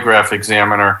the polygraph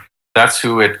examiner, that's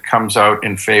who it comes out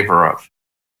in favor of.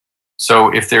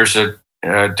 So if there's a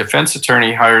defense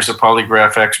attorney hires a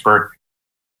polygraph expert,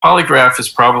 polygraph is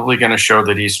probably going to show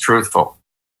that he's truthful.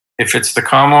 If it's the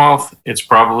Commonwealth, it's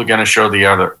probably going to show the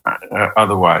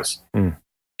otherwise. Mm.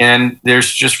 And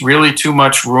there's just really too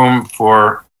much room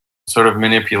for sort of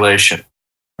manipulation.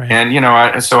 Right.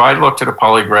 And, so I looked at a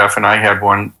polygraph, and I had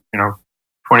one,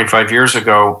 25 years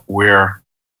ago, where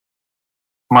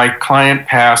my client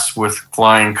passed with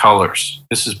flying colors.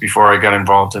 This is before I got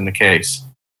involved in the case.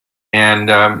 And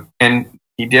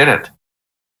he did it.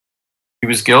 He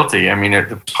was guilty. I mean,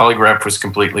 the polygraph was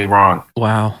completely wrong.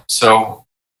 Wow. So,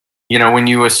 when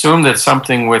you assume that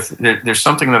there's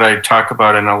something that I talk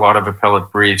about in a lot of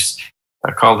appellate briefs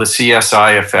called the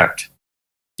CSI effect.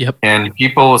 Yep. And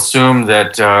people assume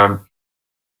that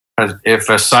if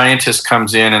a scientist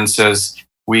comes in and says,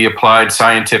 we applied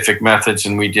scientific methods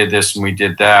and we did this and we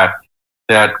did that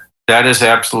is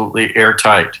absolutely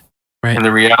airtight. Right. And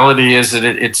the reality is that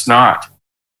it's not.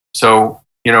 So,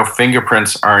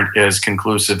 fingerprints aren't as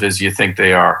conclusive as you think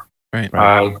they are. Right.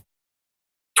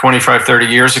 25, 30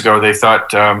 years ago, they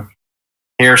thought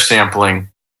hair sampling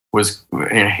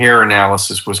hair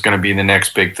analysis was going to be the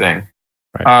next big thing.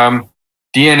 Right.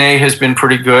 DNA has been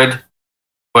pretty good,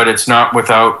 but it's not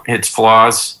without its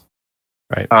flaws.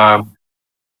 Right.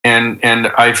 And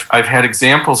I've had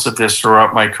examples of this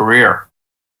throughout my career.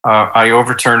 I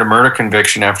overturned a murder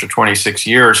conviction after 26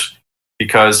 years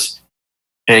because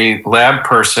a lab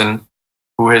person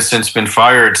who has since been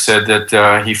fired said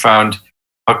that he found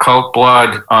occult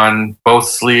blood on both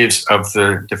sleeves of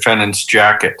the defendant's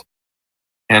jacket.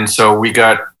 And so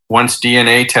once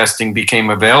DNA testing became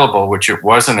available, which it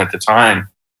wasn't at the time,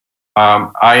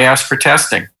 I asked for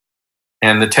testing.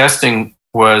 And the testing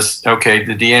was, okay,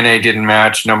 the DNA didn't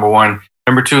match, number one.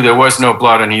 Number two, there was no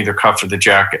blood on either cuff of the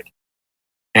jacket.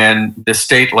 And the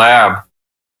state lab,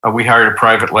 we hired a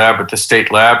private lab, but the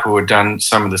state lab who had done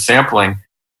some of the sampling,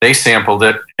 they sampled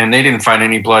it and they didn't find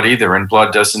any blood either, and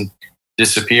blood doesn't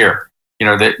disappear.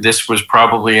 This was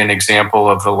probably an example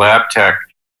of the lab tech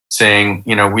saying,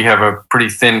 we have a pretty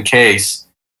thin case.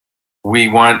 We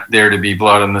want there to be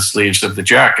blood on the sleeves of the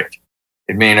jacket.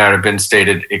 It may not have been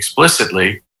stated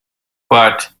explicitly,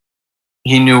 but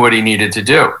he knew what he needed to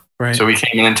do. Right. So he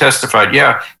came in and testified,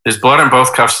 yeah, there's blood on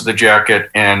both cuffs of the jacket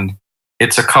and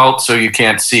it's occult, so you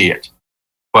can't see it.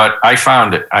 But I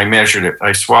found it. I measured it.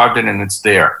 I swabbed it and it's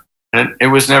there. And it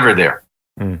was never there.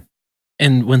 Mm.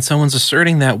 And when someone's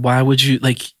asserting that, why would you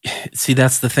see,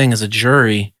 that's the thing, as a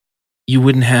jury, you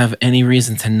wouldn't have any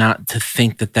reason to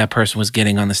think that person was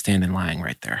getting on the stand and lying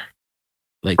right there.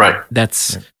 Right.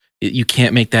 That's, you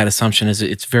can't make that assumption.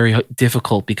 It's very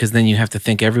difficult because then you have to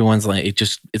think everyone's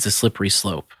it's a slippery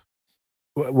slope.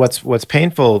 What's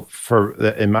painful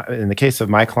in the case of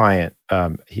my client,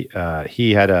 he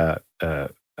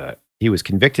was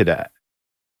convicted at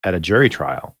a jury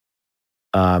trial,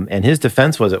 and his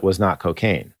defense was it was not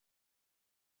cocaine.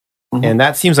 Mm-hmm. And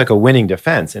that seems like a winning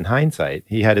defense in hindsight.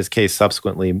 He had his case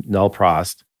subsequently null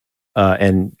prossed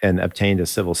and obtained a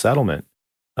civil settlement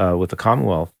with the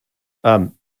Commonwealth.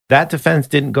 That defense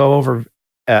didn't go over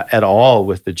at all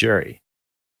with the jury.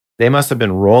 They must have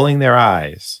been rolling their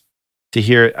eyes to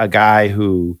hear a guy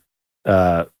who,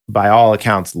 by all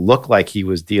accounts, looked like he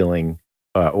was dealing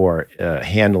or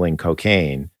handling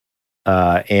cocaine,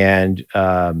 and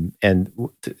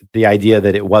the idea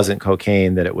that it wasn't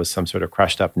cocaine, that it was some sort of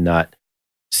crushed up nut,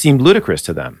 seemed ludicrous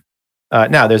to them.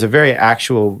 Now, there's a very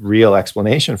actual, real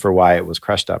explanation for why it was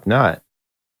crushed up nut,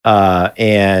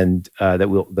 and that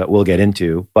we'll get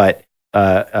into. But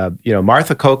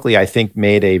Martha Coakley, I think,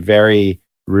 made a very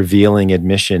revealing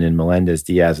admission in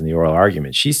Melendez-Diaz in the oral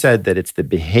argument. She said that it's the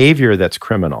behavior that's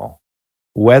criminal.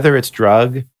 Whether it's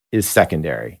drug is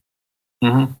secondary.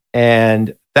 Mm-hmm.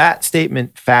 And that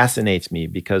statement fascinates me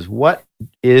because what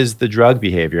is the drug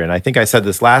behavior? And I think I said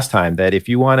this last time, that if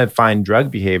you want to find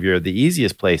drug behavior, the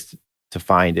easiest place to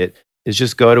find it is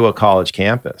just go to a college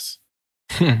campus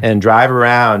and drive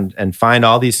around and find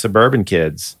all these suburban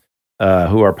kids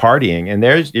who are partying, and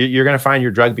you're going to find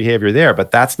your drug behavior there. But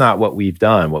that's not what we've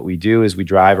done. What we do is we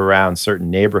drive around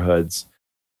certain neighborhoods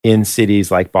in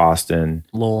cities like Boston,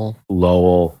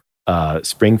 Lowell,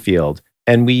 Springfield,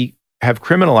 and we have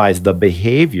criminalized the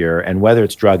behavior, and whether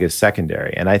it's drug is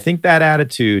secondary. And I think that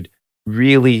attitude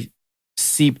really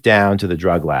seeped down to the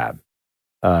drug lab,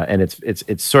 and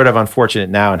it's sort of unfortunate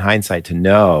now in hindsight to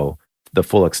know the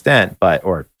full extent,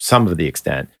 or some of the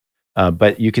extent.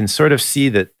 But you can sort of see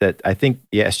that I think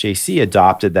the SJC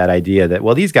adopted that idea that,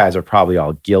 well, these guys are probably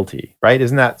all guilty, right?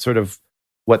 Isn't that sort of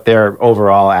what their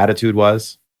overall attitude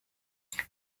was?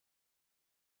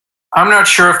 I'm not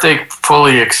sure if they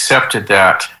fully accepted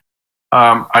that.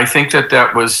 I think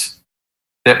that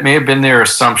may have been their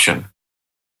assumption.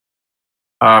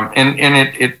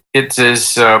 And it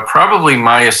is probably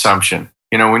my assumption.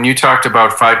 When you talked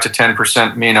about 5 to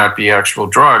 10% may not be actual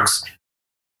drugs,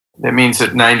 that means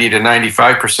that 90 to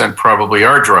 95% probably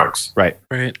are drugs. Right.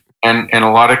 Right. And in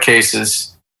a lot of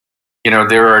cases,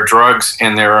 there are drugs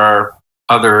and there are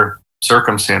other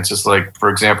circumstances. Like, for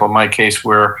example, my case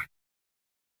where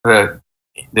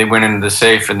they went into the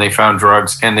safe and they found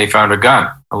drugs and they found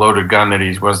a loaded gun that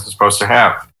he wasn't supposed to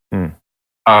have.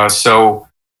 So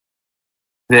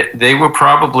they were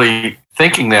probably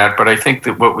thinking that, but I think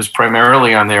that what was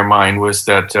primarily on their mind was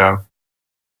that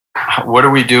what do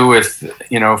we do with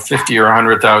 50 or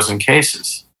 100,000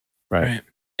 cases? Right.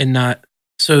 And not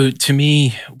so. To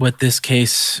me, what this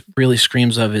case really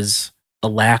screams of is a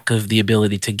lack of the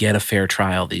ability to get a fair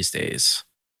trial these days,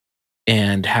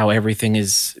 and how everything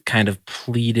is kind of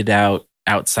pleaded out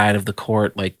outside of the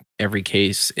court, like every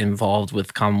case involved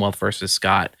with Commonwealth versus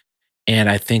Scott. And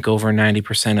I think over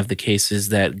 90% of the cases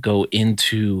that go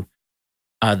into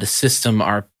the system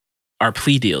are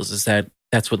plea deals.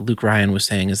 That's what Luke Ryan was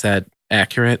saying? Is that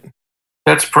accurate?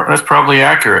 That's probably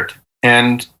accurate.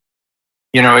 And,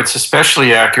 it's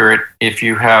especially accurate if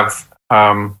you have,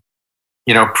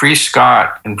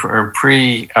 pre-Scott and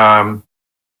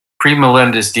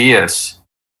pre-Melendez-Diaz,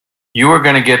 you are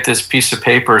going to get this piece of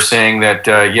paper saying that,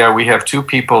 we have two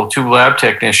lab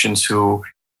technicians who,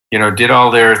 did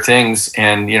all their things,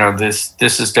 and,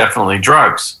 this is definitely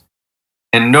drugs.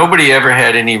 And nobody ever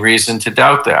had any reason to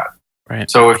doubt that. Right.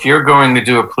 So if you're going to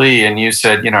do a plea and you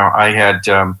said,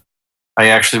 I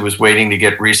actually was waiting to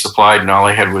get resupplied and all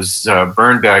I had was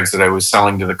burn bags that I was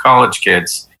selling to the college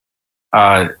kids,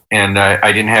 and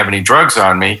I didn't have any drugs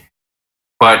on me,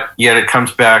 but yet it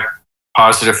comes back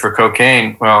positive for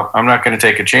cocaine, well, I'm not going to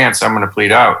take a chance. I'm going to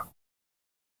plead out.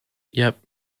 Yep.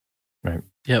 Right.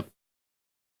 Yep.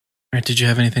 All right. Did you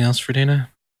have anything else for Dana?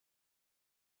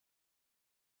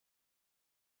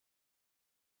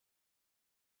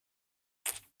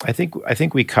 I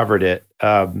think we covered it.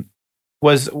 Do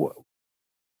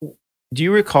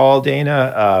you recall,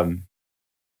 Dana,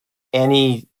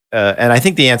 any? And I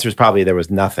think the answer is probably there was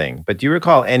nothing. But do you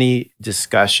recall any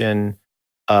discussion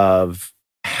of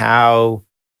how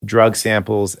drug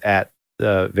samples at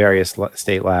the various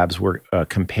state labs were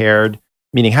compared?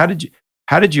 Meaning, how did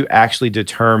you actually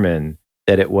determine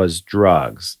that it was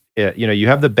drugs? You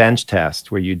have the bench test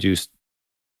where you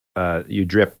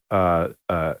drip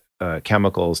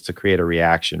chemicals to create a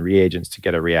reaction, reagents to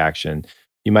get a reaction.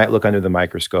 You might look under the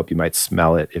microscope. You might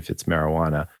smell it if it's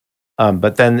marijuana.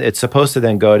 But then it's supposed to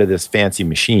then go to this fancy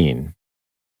machine.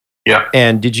 Yeah.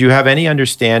 And did you have any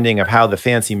understanding of how the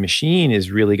fancy machine is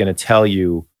really going to tell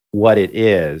you what it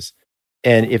is?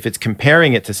 And if it's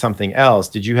comparing it to something else,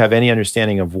 did you have any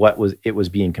understanding of what it was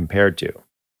being compared to?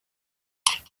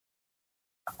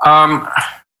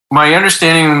 My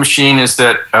understanding of the machine is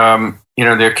that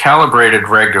they're calibrated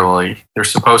regularly. They're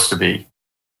supposed to be,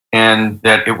 and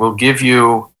that it will give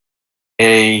you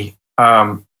it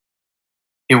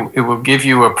will give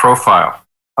you a profile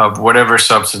of whatever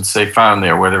substance they found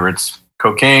there, whether it's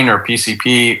cocaine or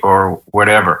PCP or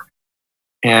whatever.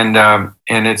 And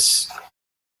it's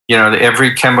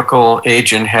every chemical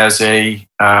agent has a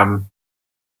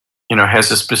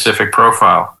specific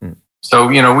profile. So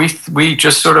we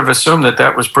just sort of assumed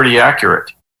that was pretty accurate.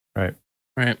 Right.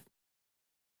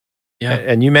 Yeah.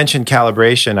 And you mentioned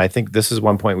calibration. I think this is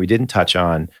one point we didn't touch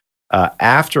on.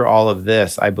 After all of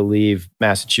this, I believe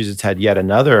Massachusetts had yet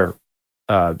another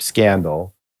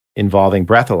scandal involving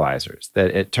breathalyzers.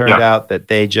 That it turned out that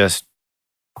they just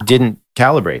didn't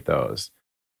calibrate those.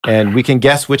 And we can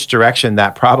guess which direction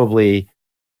that probably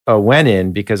went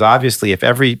in, because obviously if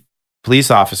every police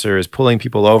officer is pulling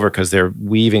people over because they're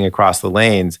weaving across the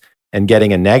lanes and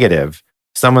getting a negative,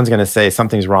 someone's going to say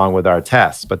something's wrong with our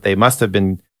tests. But they must have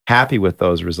been happy with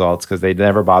those results because they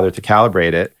never bothered to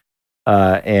calibrate it.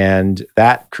 And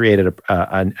that created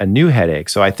a new headache.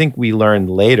 So I think we learned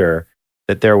later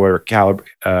that there were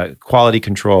quality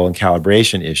control and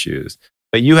calibration issues.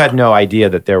 But you had no idea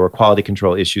that there were quality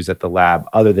control issues at the lab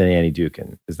other than Annie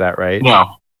Dukin. Is that right?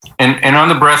 No. And on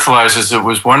the breathalyzers, it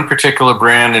was one particular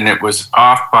brand, and it was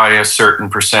off by a certain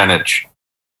percentage,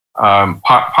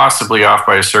 possibly off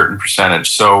by a certain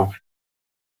percentage. So,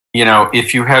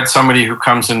 if you had somebody who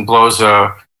comes and blows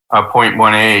a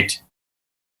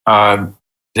 0.18,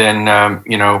 then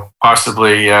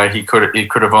possibly he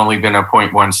could have only been a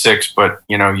 0.16, but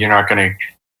you're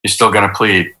still gonna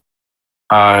plead.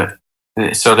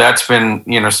 So that's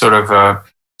been sort of a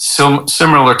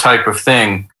similar type of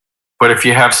thing. But if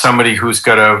you have somebody who's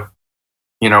got a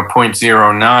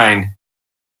 0.09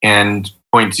 and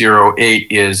 0.08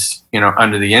 is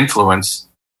under the influence,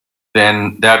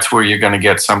 then that's where you're going to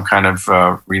get some kind of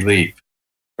relief.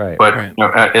 Right. But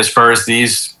as far as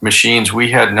these machines,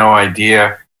 we had no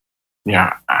idea.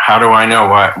 How do I know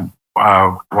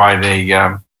why they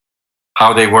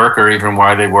how they work or even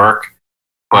why they work?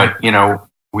 But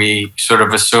we sort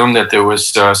of assumed that there was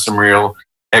some real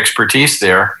expertise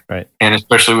there, right? And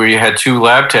especially where you had 2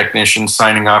 lab technicians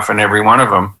signing off on every one of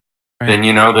them, right. Then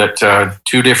you know that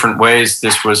 2 different ways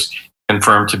this was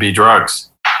confirmed to be drugs,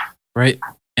 right?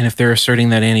 And if they're asserting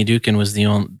that Annie Dookhan was the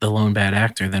lone bad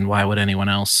actor, then why would anyone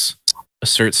else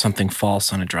assert something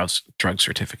false on a drug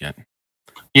certificate?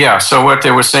 Yeah. So what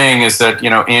they were saying is that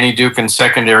Annie Dookhan's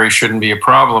secondary shouldn't be a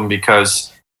problem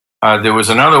because there was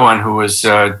another one who was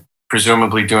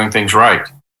presumably doing things right.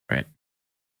 Right.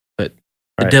 But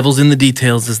the devil's in the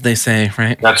details, as they say,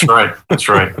 right? That's right. That's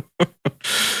right.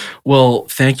 Well,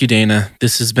 thank you, Dana.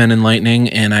 This has been enlightening,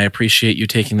 and I appreciate you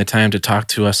taking the time to talk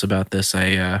to us about this.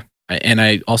 I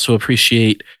also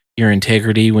appreciate your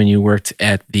integrity when you worked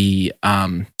at the,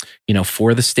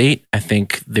 for the state. I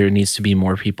think there needs to be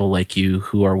more people like you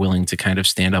who are willing to kind of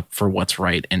stand up for what's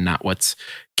right and not what's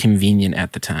convenient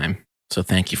at the time. So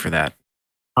thank you for that.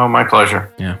 Oh, my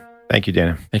pleasure. Yeah. Thank you,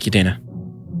 Dana. Thank you, Dana.